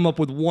defense could come up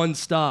with one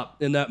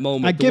stop in that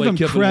moment. I give him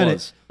Kiffin credit.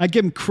 was. I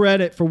give him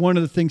credit for one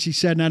of the things he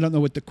said, and I don't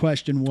know what the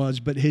question was,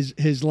 but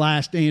his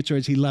last answer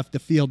as he left the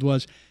field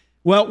was,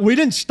 "Well, we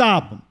didn't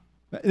stop them.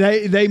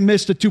 They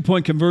missed a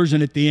 2-point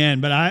conversion at the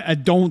end, but I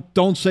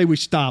don't say we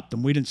stopped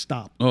them. We didn't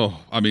stop them." Oh,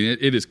 I mean,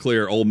 it is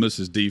clear Ole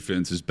Miss's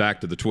defense is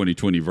back to the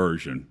 2020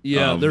 version.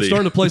 Yeah, they're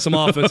starting to play some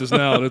offenses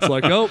now, and it's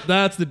like, oh,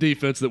 that's the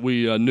defense that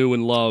we knew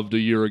and loved a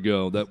year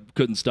ago that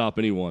couldn't stop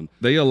anyone.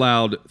 They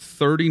allowed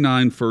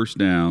 39 first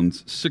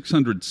downs,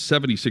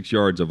 676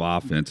 yards of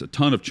offense, a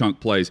ton of chunk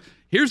plays.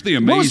 Here's the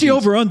amazing. What was the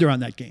over-under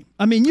on that game?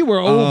 I mean, you were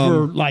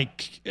over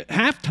like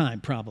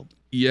halftime probably.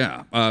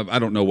 Yeah, I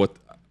don't know what.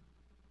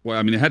 Well,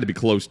 I mean, it had to be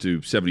close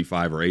to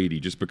 75 or 80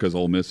 just because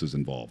Ole Miss is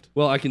involved.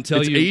 Well, I can tell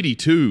It's you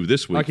 82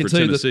 this week I can for tell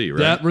Tennessee, you right?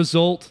 that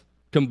result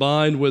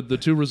combined with the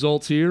two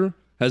results here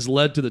has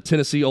led to the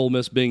Tennessee Ole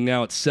Miss being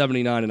now at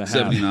 79.5.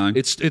 79.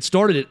 It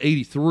started at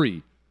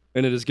 83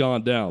 and it has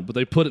gone down, but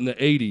they put it in the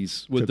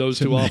 80s with those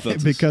two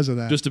offenses because of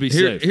that. just to be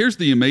safe. Here's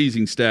the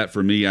amazing stat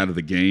for me out of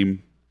the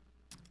game.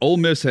 Ole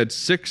Miss had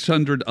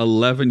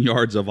 611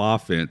 yards of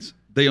offense.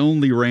 They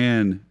only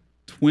ran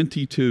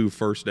 22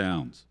 first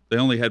downs. They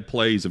only had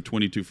plays of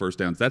 22 first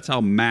downs. That's how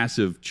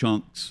massive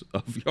chunks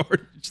of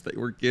yardage they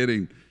were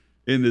getting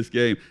in this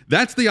game.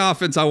 That's the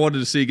offense I wanted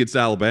to see against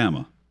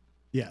Alabama,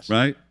 Yes.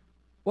 right?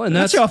 Well, and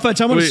That's the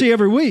offense I want to see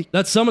every week.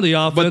 That's some of the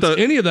offense. the-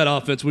 Any of that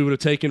offense we would have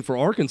taken for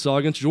Arkansas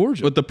against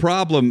Georgia. But the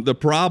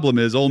problem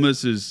is Ole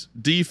Miss's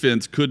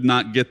defense could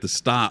not get the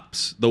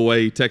stops the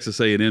way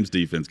Texas A&M's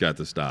defense got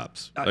the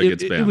stops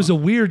against Bama. It was a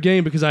weird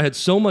game because I had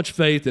so much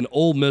faith in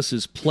Ole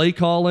Miss's play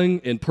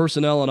calling and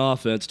personnel and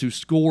offense to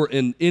score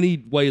in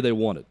any way they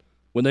wanted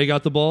when they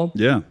got the ball.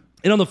 yeah.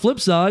 And on the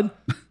flip side,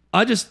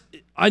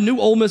 I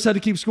knew Ole Miss had to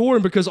keep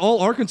scoring because all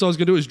Arkansas was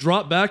going to do is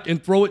drop back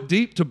and throw it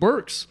deep to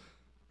Burks.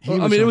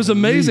 I mean, it was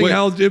amazing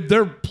how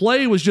their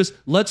play was just,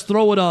 let's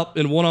throw it up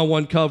in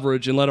one-on-one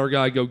coverage and let our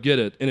guy go get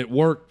it. And it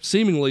worked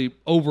seemingly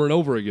over and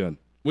over again.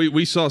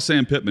 We saw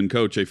Sam Pittman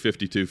coach a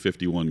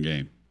 52-51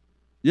 game,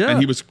 Yeah. and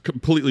he was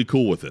completely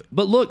cool with it.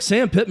 But look,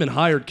 Sam Pittman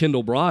hired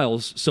Kendall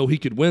Briles so he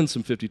could win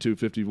some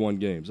 52-51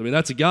 games. I mean,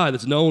 that's a guy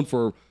that's known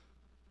for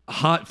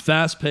hot,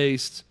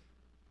 fast-paced,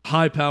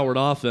 high-powered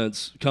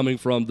offense coming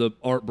from the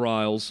Art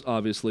Briles,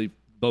 obviously,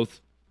 both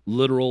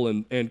literal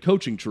and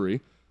coaching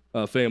tree,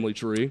 family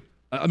tree.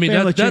 I mean,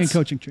 Family tree and that's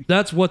coaching tree.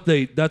 That's what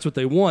they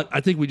want. I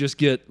think we just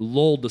get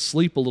lulled to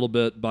sleep a little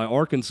bit by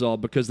Arkansas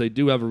because they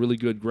do have a really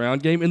good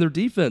ground game and their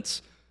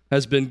defense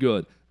has been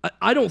good.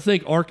 I don't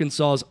think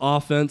Arkansas's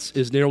offense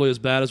is nearly as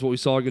bad as what we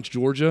saw against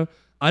Georgia.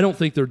 I don't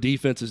think their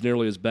defense is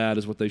nearly as bad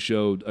as what they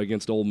showed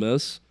against Ole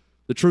Miss.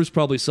 The truth's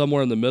probably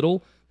somewhere in the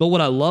middle. But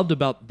what I loved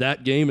about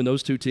that game and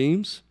those two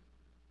teams,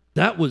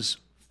 that was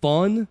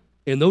fun.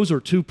 And those are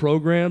two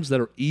programs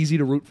that are easy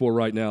to root for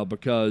right now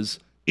because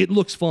it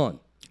looks fun.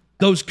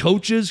 Those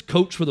coaches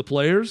coach for the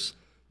players.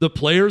 The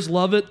players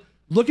love it.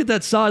 Look at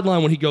that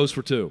sideline when he goes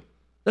for two.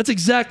 That's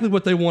exactly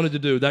what they wanted to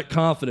do, that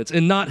confidence,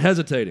 and not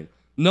hesitating,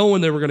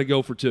 knowing they were going to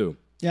go for two.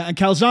 Yeah, and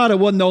Calzada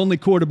wasn't the only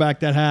quarterback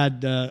that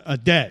had a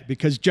day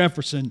because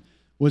Jefferson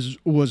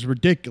was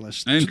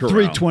ridiculous. And Corral.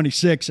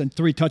 326 and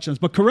 3 touchdowns.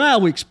 But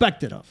Corral we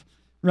expected of,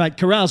 right?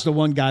 Corral's the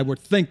one guy we're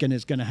thinking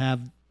is going to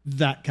have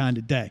that kind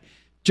of day.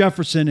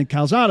 Jefferson and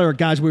Calzada are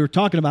guys we were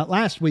talking about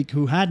last week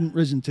who hadn't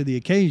risen to the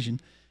occasion.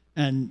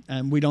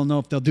 And we don't know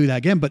if they'll do that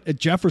again. But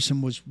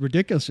Jefferson was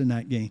ridiculous in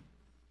that game.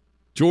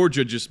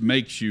 Georgia just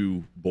makes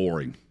you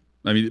boring.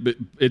 I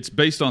mean, it's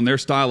based on their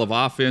style of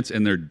offense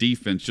and their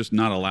defense just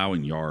not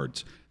allowing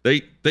yards.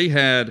 They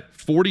had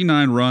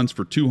 49 runs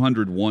for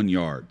 201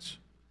 yards.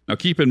 Now,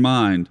 keep in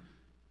mind,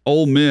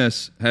 Ole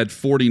Miss had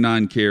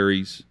 49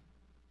 carries,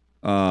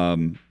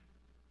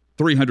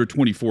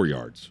 324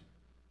 yards.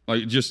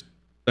 Like just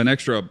an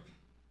extra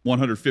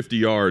 150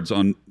 yards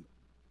on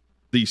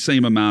the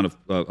same amount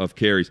of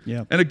carries.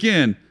 Yeah. And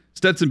again,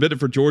 Stetson Bennett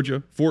for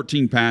Georgia,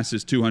 14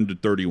 passes,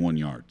 231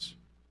 yards.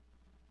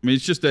 I mean,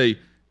 it's just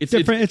it's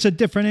a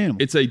different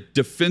animal. It's a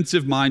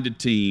defensive-minded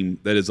team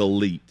that is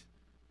elite,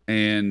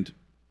 and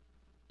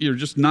you're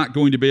just not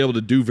going to be able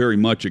to do very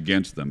much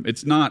against them.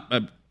 It's not.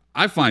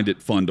 I find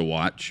it fun to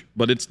watch,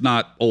 but it's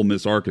not Ole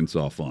Miss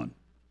Arkansas fun.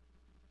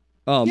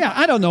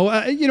 I don't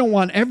know. You don't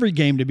want every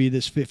game to be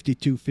this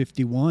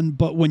 52-51,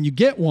 but when you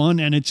get one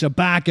and it's a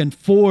back and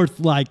forth,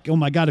 like, oh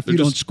my God, if you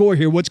don't score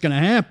here, what's going to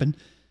happen?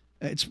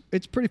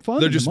 It's pretty fun.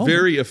 They're just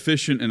very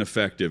efficient and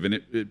effective,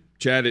 and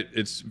Chad,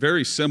 it's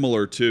very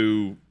similar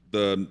to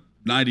the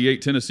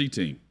 '98 Tennessee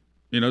team.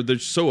 They're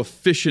so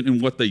efficient in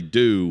what they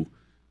do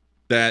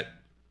that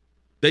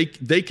they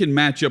can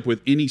match up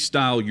with any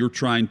style you're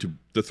trying to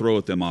throw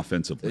at them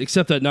offensively.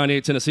 Except that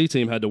 '98 Tennessee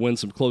team had to win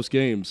some close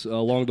games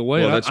along the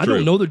way. Well, that's I true.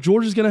 don't know that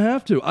Georgia's going to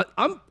have to.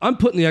 I'm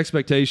putting the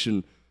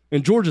expectation,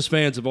 and Georgia's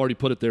fans have already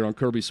put it there on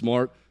Kirby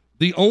Smart.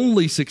 The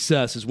only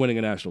success is winning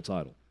a national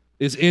title,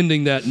 is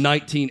ending that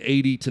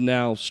 1980 to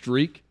now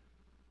streak.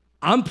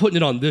 I'm putting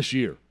it on this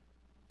year.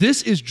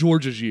 This is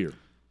Georgia's year.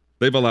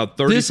 They've allowed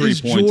 33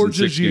 points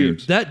Georgia's in 6 year.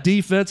 games. That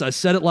defense, I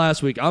said it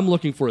last week, I'm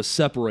looking for a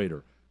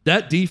separator.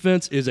 That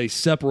defense is a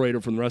separator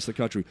from the rest of the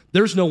country.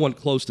 There's no one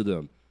close to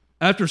them.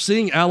 After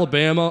seeing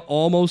Alabama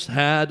almost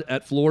had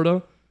at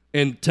Florida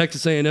and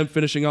Texas A&M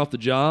finishing off the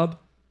job,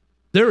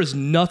 there is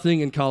nothing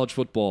in college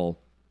football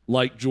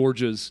like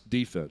Georgia's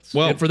defense.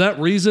 Well, and for that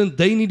reason,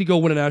 they need to go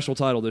win a national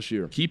title this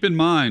year. Keep in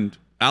mind,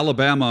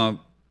 Alabama,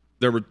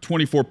 there were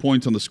 24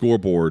 points on the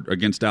scoreboard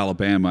against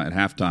Alabama at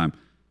halftime.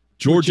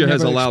 Georgia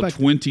has allowed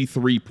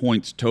 23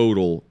 points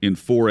total in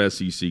 4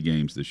 SEC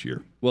games this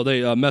year. Well,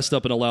 they messed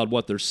up and allowed,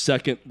 their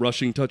second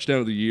rushing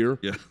touchdown of the year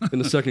in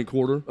the second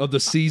quarter of the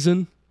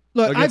season.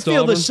 Look, I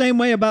feel Auburn. the same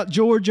way about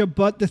Georgia,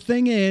 but the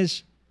thing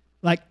is,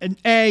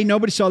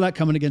 nobody saw that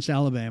coming against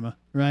Alabama,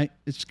 right?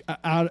 It's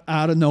out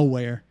of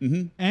nowhere.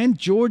 Mm-hmm. And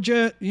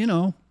Georgia,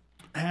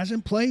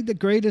 hasn't played the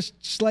greatest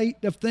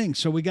slate of things,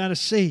 so we got to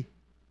see.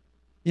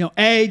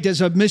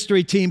 Does a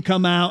mystery team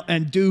come out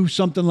and do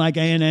something like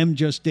A&M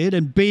just did?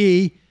 And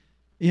B,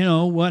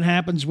 what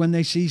happens when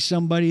they see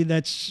somebody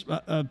that's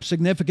a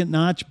significant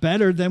notch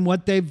better than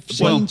what they've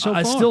seen so far?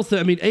 I still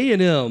think,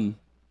 A&M,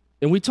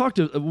 and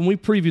when we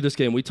previewed this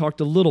game, we talked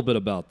a little bit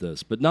about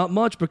this, but not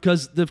much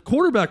because the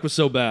quarterback was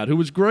so bad, who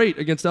was great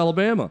against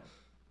Alabama.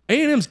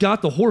 A&M's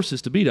got the horses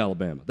to beat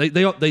Alabama.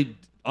 They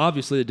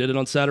obviously did it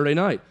on Saturday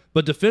night,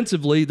 but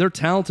defensively, they're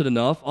talented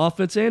enough,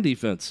 offense and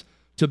defense,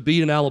 to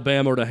beat an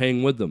Alabama or to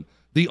hang with them.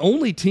 The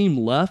only team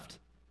left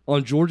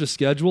on Georgia's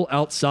schedule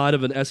outside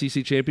of an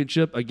SEC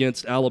championship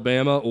against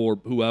Alabama or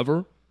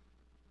whoever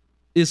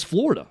is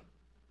Florida.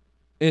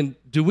 And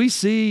do we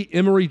see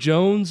Emory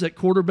Jones at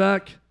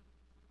quarterback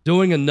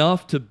doing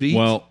enough to beat?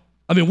 Well,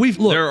 we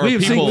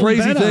have seen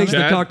crazy things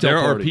at the cocktail party. There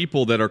are party.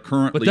 people that are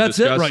currently but that's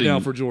discussing it right now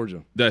for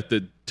Georgia. That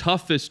the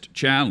toughest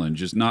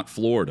challenge is not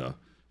Florida.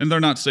 And they're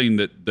not saying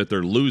that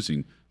they're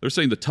losing. They're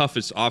saying the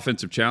toughest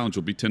offensive challenge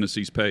will be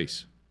Tennessee's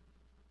pace.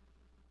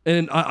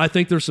 And I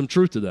think there's some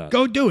truth to that.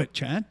 Go do it,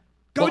 Chad.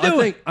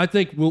 I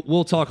think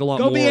we'll talk a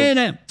lot more be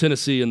A&M.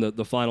 Tennessee in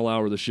the final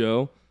hour of the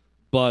show.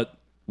 But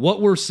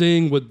what we're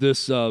seeing with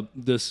this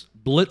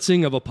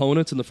blitzing of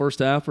opponents in the first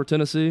half for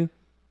Tennessee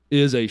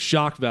is a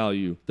shock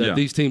value that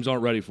these teams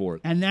aren't ready for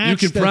it. And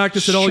that's you can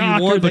practice it all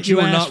you want, but you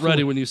are not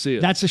ready when you see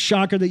it. That's a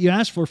shocker that you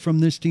asked for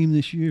from this team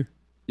this year.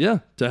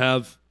 Yeah, to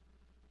have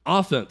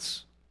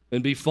offense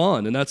and be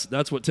fun, and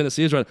that's what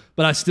Tennessee is right.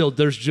 But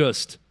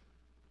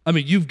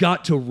you've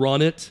got to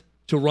run it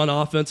to run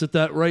offense at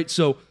that rate.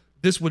 So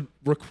this would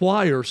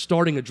require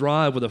starting a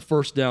drive with a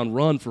first down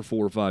run for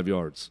 4 or 5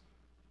 yards.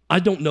 I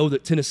don't know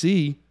that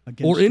Tennessee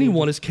or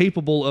anyone is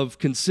capable of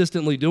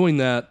consistently doing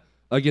that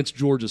against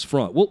Georgia's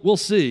front. We'll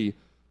see,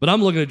 but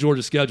I'm looking at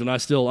Georgia's schedule,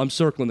 and I'm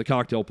circling the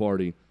cocktail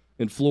party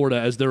in Florida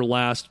as their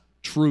last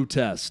true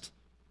test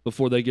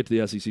before they get to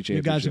the SEC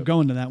championship. You guys are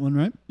going to that one,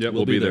 right? Yeah,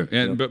 we'll be there.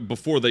 And but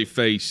before they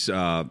face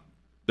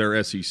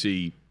their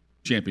SEC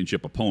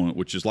championship opponent,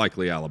 which is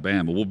likely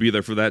Alabama, we'll be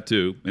there for that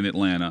too in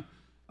Atlanta.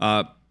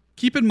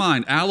 Keep in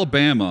mind,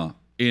 Alabama,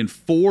 in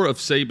 4 of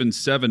Saban's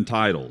 7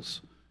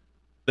 titles,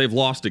 they've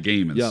lost a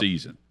game in the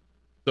season.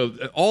 So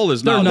all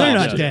is not They're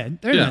lost. not dead.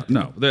 They're not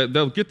dead. No.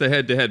 They'll get the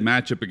head-to-head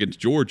matchup against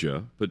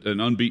Georgia, but an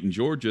unbeaten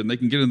Georgia, and they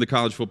can get in the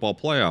college football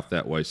playoff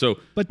that way.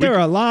 But there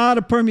are a lot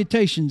of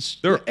permutations.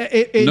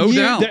 No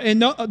doubt.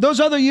 In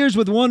those other years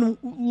with one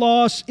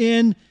loss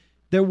in,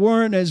 there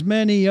weren't as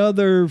many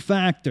other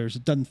factors,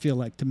 it doesn't feel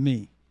like to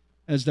me,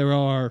 as there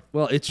are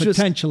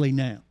potentially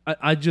now.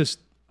 I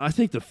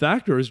think the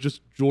factor is just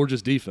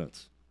Georgia's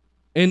defense.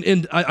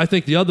 And I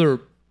think the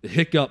other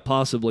hiccup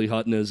possibly,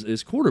 Hutton,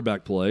 is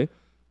quarterback play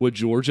with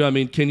Georgia.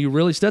 Can you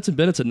really – Stetson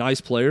Bennett's a nice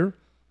player,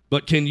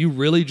 but can you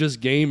really just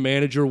game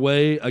manage your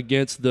way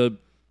against the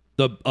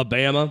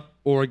Alabama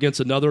or against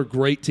another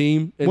great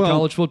team in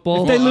college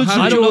football? If they lose to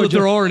I don't know that Georgia-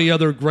 there are any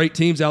other great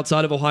teams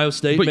outside of Ohio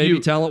State,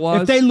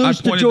 talent-wise. If they lose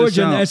to pointed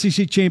Georgia in the this out.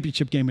 SEC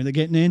championship game, are they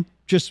getting in?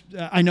 Just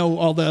I know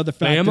all the other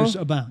factors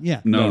Bama? about. Yeah.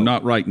 No,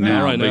 not right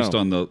now, right based now.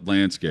 on the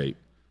landscape.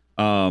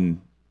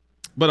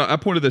 But I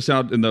pointed this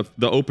out in the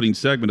opening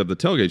segment of the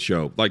tailgate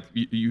show. Like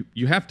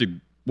you have to.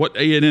 What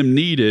A&M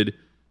needed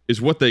is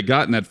what they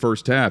got in that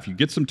first half. You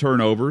get some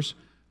turnovers.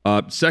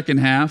 Second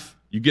half,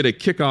 you get a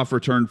kickoff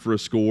return for a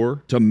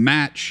score to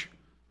match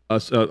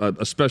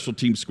a special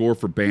team score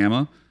for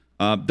Bama.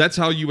 That's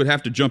how you would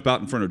have to jump out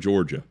in front of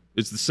Georgia.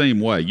 It's the same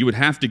way. You would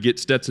have to get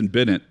Stetson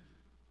Bennett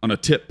on a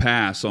tip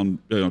pass on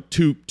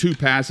two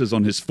passes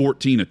on his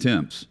 14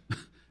 attempts,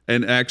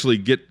 and actually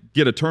get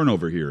a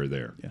turnover here or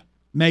there. Yeah.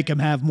 Make him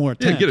have more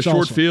attempts. Yeah, get a short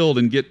also. field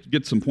and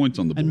get some points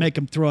on the board. And make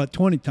him throw it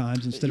 20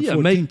 times instead of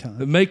 14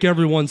 times. Make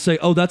everyone say,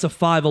 oh, that's a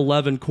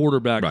 5'11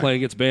 quarterback Right. playing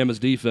against Bama's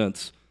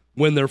defense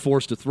when they're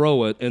forced to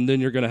throw it, and then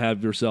you're going to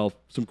have yourself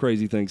some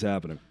crazy things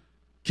happening.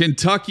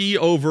 Kentucky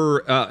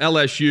over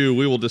LSU.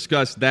 We will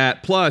discuss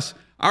that. Plus,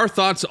 our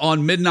thoughts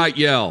on Midnight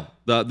Yell,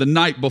 the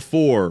night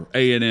before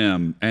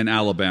A&M and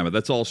Alabama.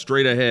 That's all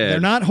straight ahead.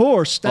 They're not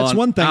hoarse. That's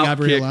one thing I've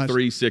Outkick realized.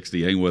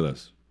 360. Hang with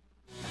us.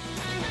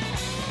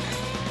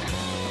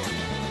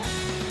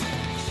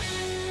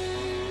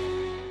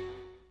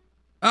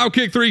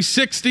 Outkick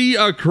 360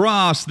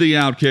 across the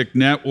Outkick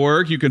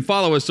Network. You can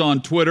follow us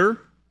on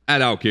Twitter at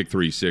Outkick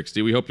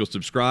 360. We hope you'll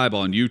subscribe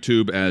on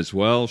YouTube as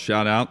well.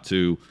 Shout out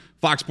to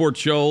Fox Sports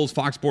Shoals,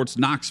 Fox Sports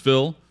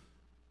Knoxville,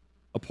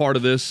 a part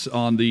of this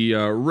on the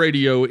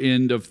radio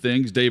end of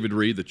things. David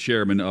Reed, the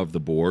chairman of the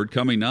board.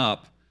 Coming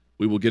up,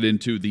 we will get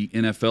into the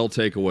NFL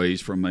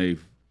takeaways from a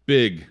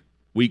big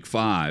Week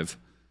 5.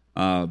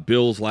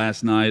 Bills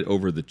last night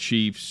over the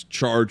Chiefs.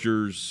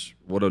 Chargers,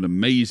 what an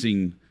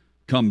amazing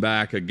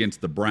comeback against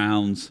the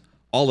Browns.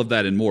 All of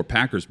that and more.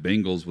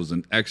 Packers-Bengals was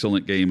an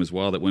excellent game as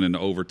well that went into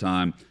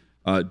overtime.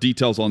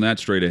 Details on that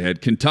straight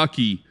ahead.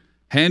 Kentucky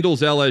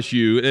handles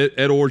LSU.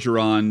 Ed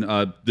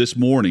Orgeron this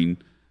morning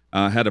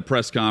had a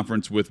press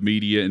conference with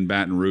media in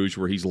Baton Rouge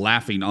where he's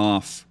laughing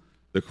off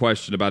the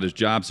question about his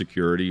job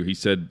security. He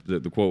said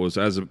that the quote was,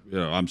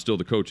 I'm still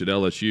the coach at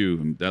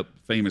LSU. And that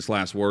famous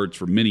last words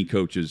for many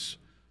coaches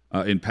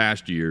in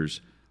past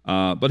years.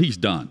 But he's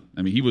done.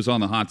 I mean, he was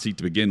on the hot seat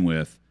to begin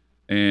with.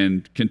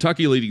 And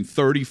Kentucky leading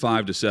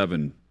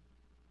 35-7,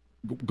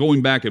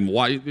 going back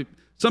and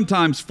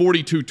sometimes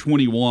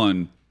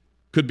 42-21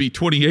 could be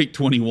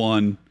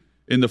 28-21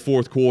 in the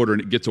fourth quarter,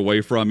 and it gets away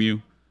from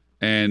you.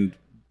 And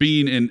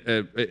being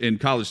in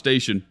College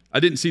Station, I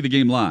didn't see the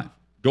game live.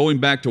 Going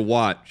back to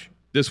watch,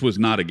 this was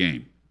not a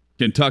game.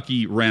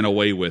 Kentucky ran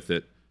away with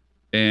it,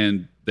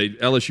 and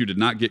LSU did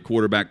not get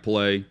quarterback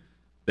play.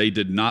 They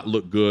did not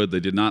look good. They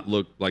did not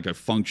look like a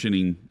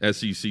functioning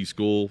SEC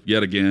school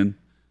yet again.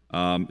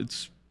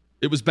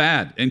 It was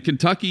bad, and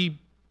Kentucky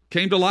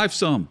came to life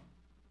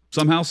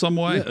somehow, some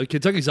way. Yeah,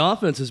 Kentucky's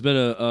offense has been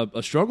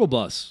a struggle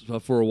bus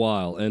for a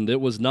while, and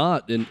it was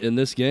not in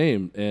this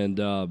game. And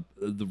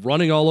the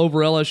running all over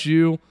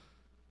LSU.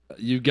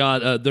 You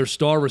got their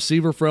star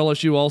receiver for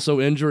LSU also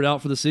injured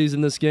out for the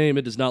season this game.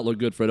 It does not look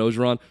good for Ed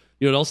Orgeron.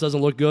 You know what else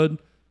doesn't look good?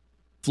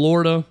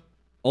 Florida,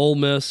 Ole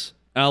Miss,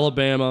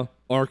 Alabama,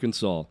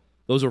 Arkansas.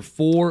 Those are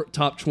 4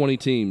 top 20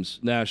 teams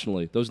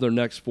nationally. Those are their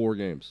next 4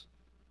 games.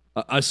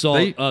 I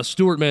saw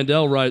Stuart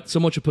Mandel write,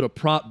 someone should put a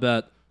prop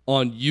bet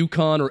on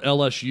UConn or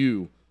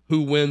LSU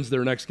who wins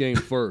their next game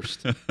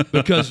first.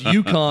 Because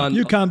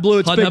UConn blew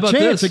its big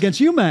chance against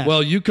UMass.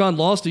 Well, UConn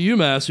lost to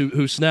UMass,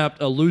 who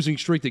snapped a losing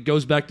streak that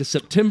goes back to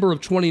September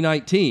of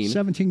 2019.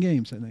 17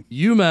 games, I think.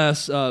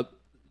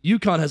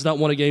 UConn has not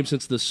won a game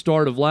since the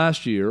start of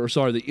last year,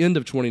 the end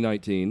of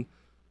 2019.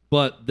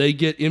 But they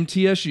get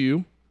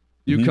MTSU,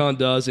 UConn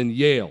does, and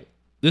Yale.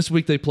 This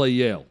week they play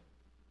Yale.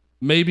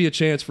 Maybe a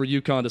chance for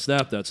UConn to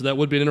snap that. So that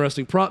would be an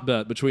interesting prop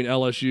bet between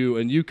LSU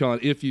and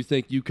UConn if you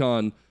think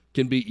UConn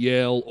can beat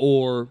Yale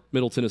or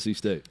Middle Tennessee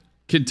State.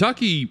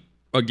 Kentucky,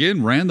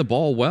 again, ran the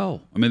ball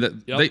well. I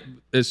mean,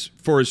 as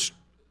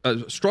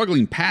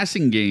struggling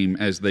passing game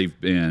as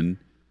they've been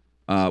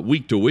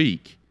week to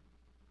week,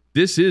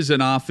 this is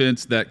an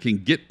offense that can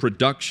get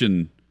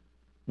production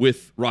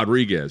with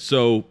Rodriguez.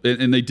 So,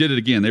 and they did it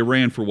again. They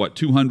ran for,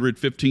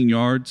 215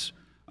 yards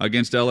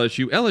against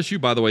LSU.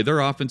 LSU, by the way, their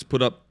offense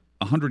put up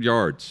 100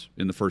 yards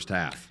in the first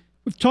half.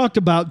 We've talked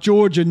about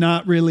Georgia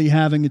not really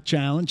having a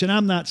challenge, and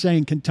I'm not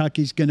saying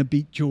Kentucky's going to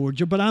beat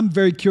Georgia, but I'm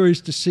very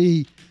curious to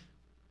see,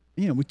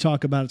 we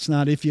talk about it's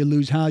not if you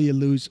lose, how you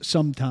lose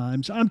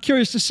sometimes. I'm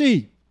curious to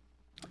see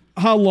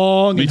how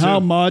long and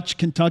how much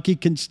Kentucky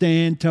can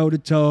stand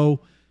toe-to-toe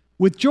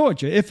with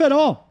Georgia, if at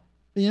all.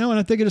 And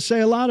I think it'll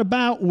say a lot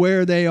about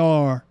where they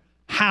are,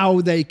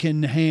 how they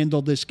can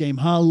handle this game,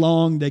 how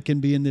long they can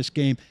be in this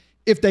game,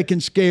 if they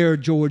can scare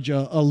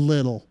Georgia a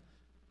little.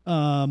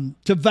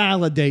 To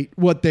validate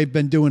what they've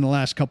been doing the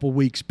last couple of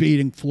weeks,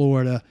 beating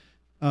Florida,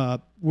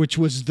 which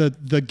was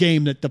the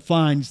game that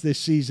defines this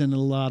season in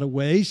a lot of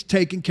ways,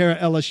 taking care of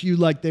LSU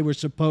like they were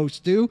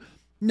supposed to.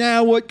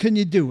 Now what can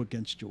you do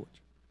against Georgia?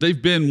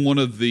 They've been one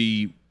of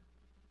the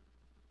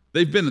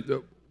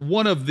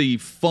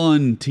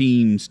fun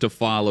teams to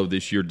follow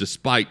this year,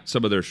 despite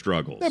some of their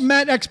struggles. They've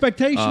met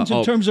expectations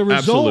in terms of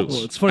results. Absolutely.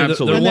 Well, it's funny.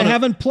 Absolutely. And they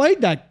haven't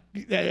played that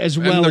as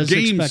well as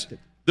expected.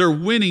 they're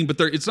winning, but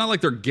it's not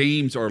like their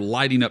games are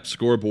lighting up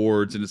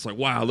scoreboards, and it's like,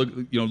 wow,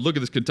 look at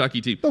this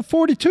Kentucky team. But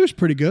 42 is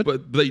pretty good.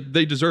 But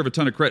they deserve a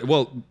ton of credit.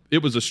 Well,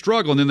 it was a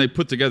struggle, and then they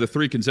put together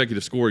 3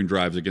 consecutive scoring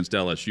drives against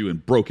LSU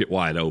and broke it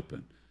wide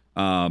open.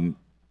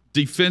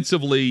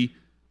 Defensively,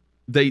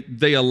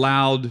 they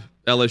allowed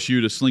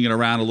LSU to sling it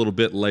around a little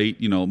bit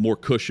late, more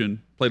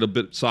cushion, played a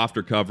bit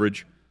softer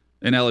coverage,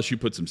 and LSU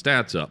put some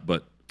stats up.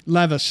 But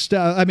Levis,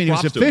 it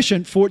was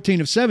efficient,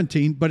 14 of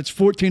 17, but it's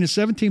 14 of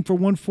 17 for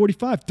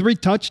 145, 3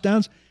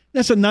 touchdowns.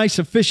 That's a nice,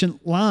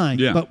 efficient line,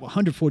 but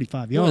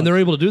 145 yards. And they're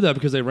able to do that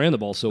because they ran the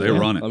ball so well. They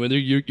run it. I mean,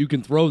 you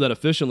can throw that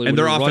efficiently. And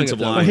when their you're offensive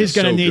line. But he's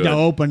going to need good. to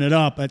open it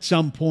up at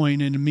some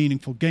point in a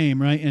meaningful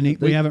game, right? And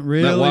we haven't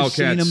really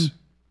seen him.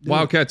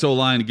 Wildcats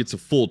O-line gets a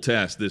full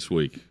test this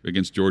week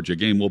against Georgia. A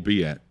game we'll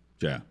be at.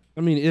 Yeah.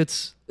 I mean,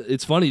 it's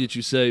funny that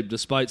you say,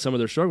 despite some of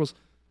their struggles,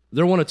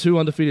 they're one of 2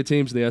 undefeated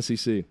teams in the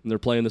SEC, and they're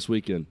playing this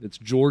weekend. It's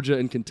Georgia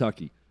and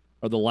Kentucky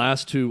are the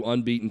last 2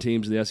 unbeaten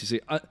teams in the SEC.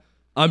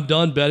 I'm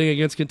done betting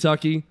against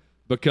Kentucky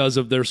because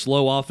of their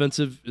slow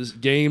offensive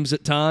games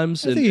at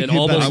times and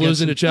almost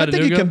losing to Chattanooga. I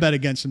think you can bet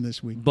against them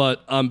this week.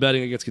 But I'm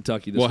betting against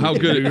Kentucky this week. How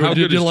good is let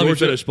me Georgia?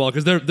 finish, Paul,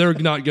 because they're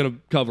not going to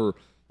cover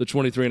the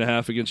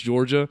 23.5 against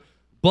Georgia.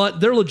 But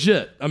they're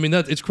legit. I mean,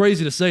 it's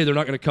crazy to say they're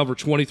not going to cover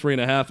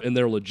 23.5 and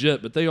they're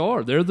legit, but they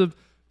are. They're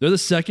the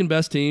second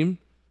best team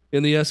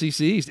in the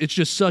SEC East. It's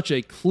just such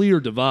a clear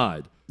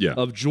divide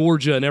of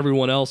Georgia and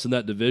everyone else in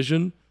that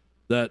division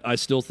that I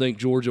still think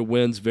Georgia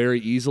wins very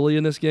easily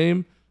in this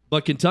game.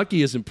 But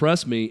Kentucky has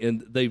impressed me,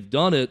 and they've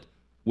done it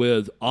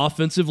with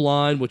offensive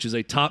line, which is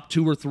a top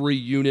 2 or 3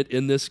 unit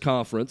in this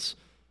conference.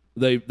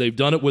 They've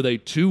done it with a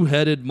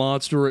 2-headed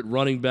monster at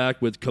running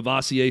back with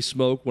Cavassier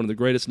Smoke, one of the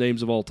greatest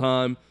names of all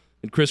time,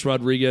 and Chris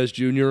Rodriguez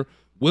Jr.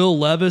 Will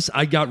Levis,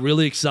 I got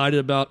really excited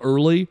about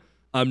early.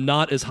 I'm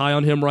not as high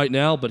on him right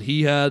now, but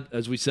he had,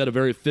 as we said, a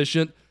very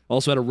efficient,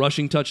 also had a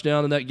rushing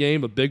touchdown in that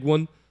game, a big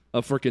one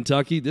for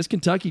Kentucky. This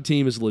Kentucky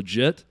team is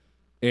legit,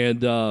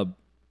 and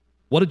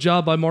what a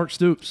job by Mark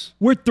Stoops.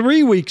 We're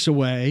 3 weeks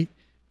away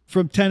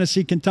from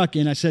Tennessee,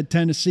 Kentucky, and I said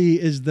Tennessee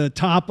is the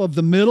top of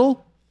the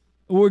middle.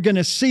 We're going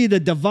to see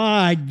the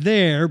divide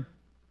there,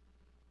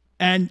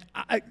 and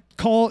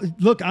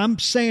I'm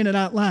saying it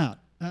out loud.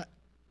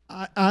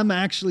 I'm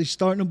actually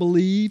starting to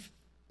believe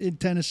in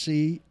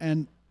Tennessee,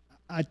 and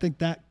I think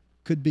that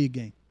could be a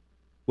game.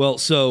 Well,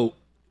 so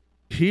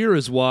here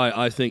is why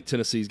I think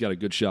Tennessee's got a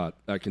good shot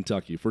at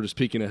Kentucky. If we're just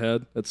peeking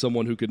ahead at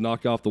someone who could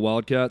knock off the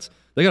Wildcats,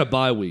 they got a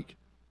bye week.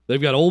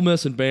 They've got Ole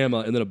Miss and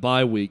Bama and then a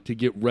bye week to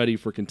get ready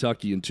for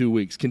Kentucky in 2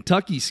 weeks.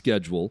 Kentucky's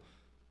schedule,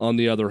 on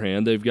the other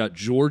hand, they've got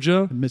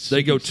Georgia.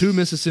 They go to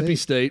Mississippi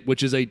State,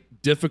 which is a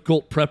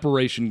difficult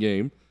preparation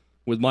game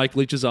with Mike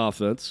Leach's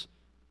offense.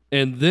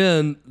 And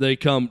then they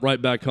come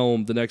right back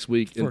home the next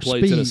week and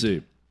play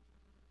Tennessee.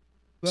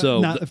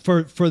 So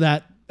for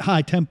that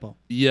high tempo.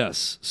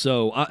 Yes.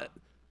 So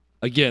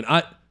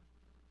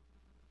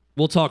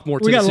we'll talk more Tennessee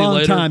later. We got a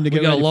long time to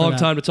get ready. We got a long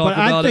time to talk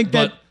about it.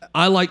 But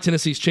I like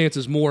Tennessee's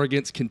chances more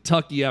against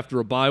Kentucky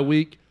after a bye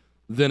week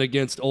than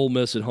against Ole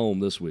Miss at home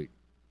this week.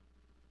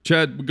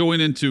 Chad,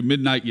 going into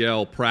Midnight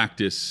Yell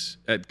practice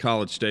at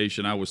College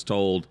Station, I was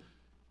told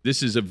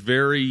this is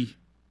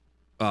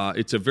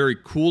it's a very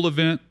cool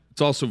event.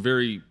 It's also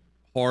very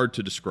hard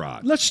to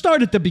describe. Let's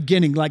start at the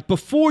beginning. Like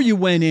before you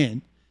went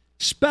in,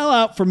 spell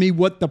out for me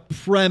what the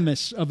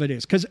premise of it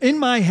is. Because in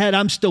my head,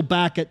 I'm still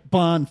back at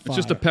Bonfire. It's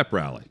just a pep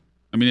rally.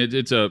 I mean,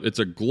 it's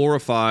a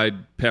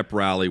glorified pep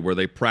rally where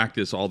they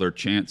practice all their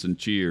chants and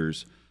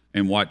cheers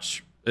and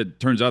watch. It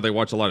turns out they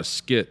watch a lot of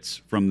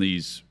skits from the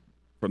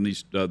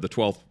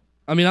 12th.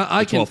 I mean,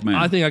 I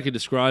think I could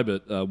describe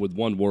it with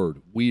one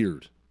word: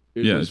 weird.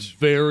 It was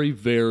very,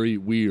 very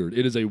weird.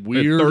 It is a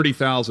weird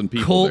 30,000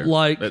 people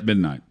cult-like at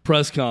midnight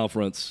press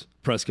conference,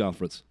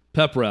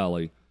 pep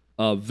rally,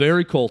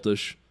 very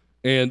cultish.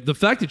 And the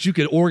fact that you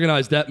could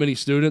organize that many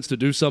students to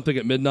do something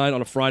at midnight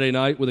on a Friday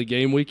night with a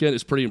game weekend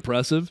is pretty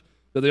impressive.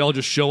 That they all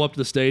just show up to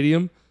the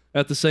stadium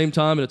at the same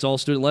time and it's all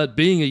student-led.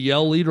 Being a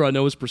Yell leader, I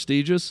know, is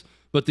prestigious,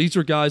 but these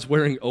are guys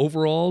wearing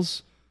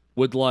overalls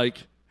with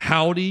like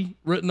howdy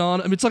written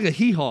on it. I mean, it's like a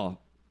hee-haw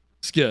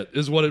skit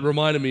is what it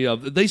reminded me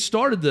of. They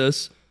started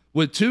this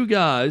with 2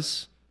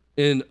 guys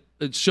in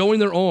showing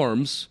their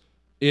arms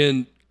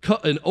in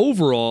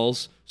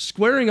overalls,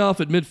 squaring off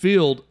at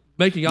midfield,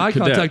 making eye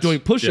contact, doing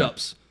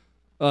push-ups.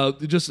 Yeah.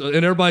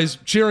 And everybody's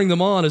cheering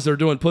them on as they're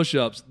doing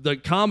push-ups. The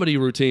comedy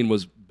routine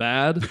was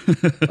bad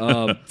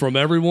from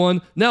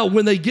everyone. Now,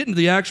 when they get into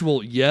the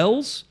actual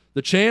yells,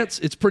 the chants,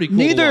 it's pretty cool.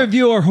 Neither of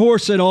you are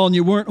hoarse at all, and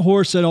you weren't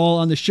hoarse at all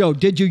on the show.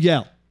 Did you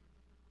yell?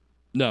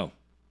 No.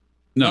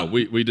 No,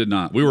 we did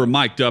not. We were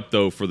mic'd up,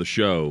 though, for the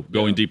show,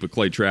 Going Deep with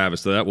Clay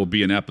Travis, so that will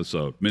be an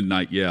episode,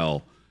 Midnight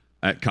Yell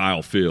at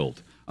Kyle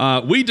Field.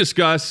 We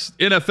discuss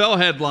NFL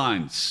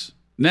headlines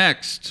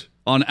next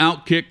on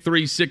Outkick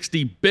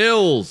 360.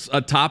 Bills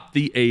atop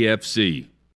the AFC.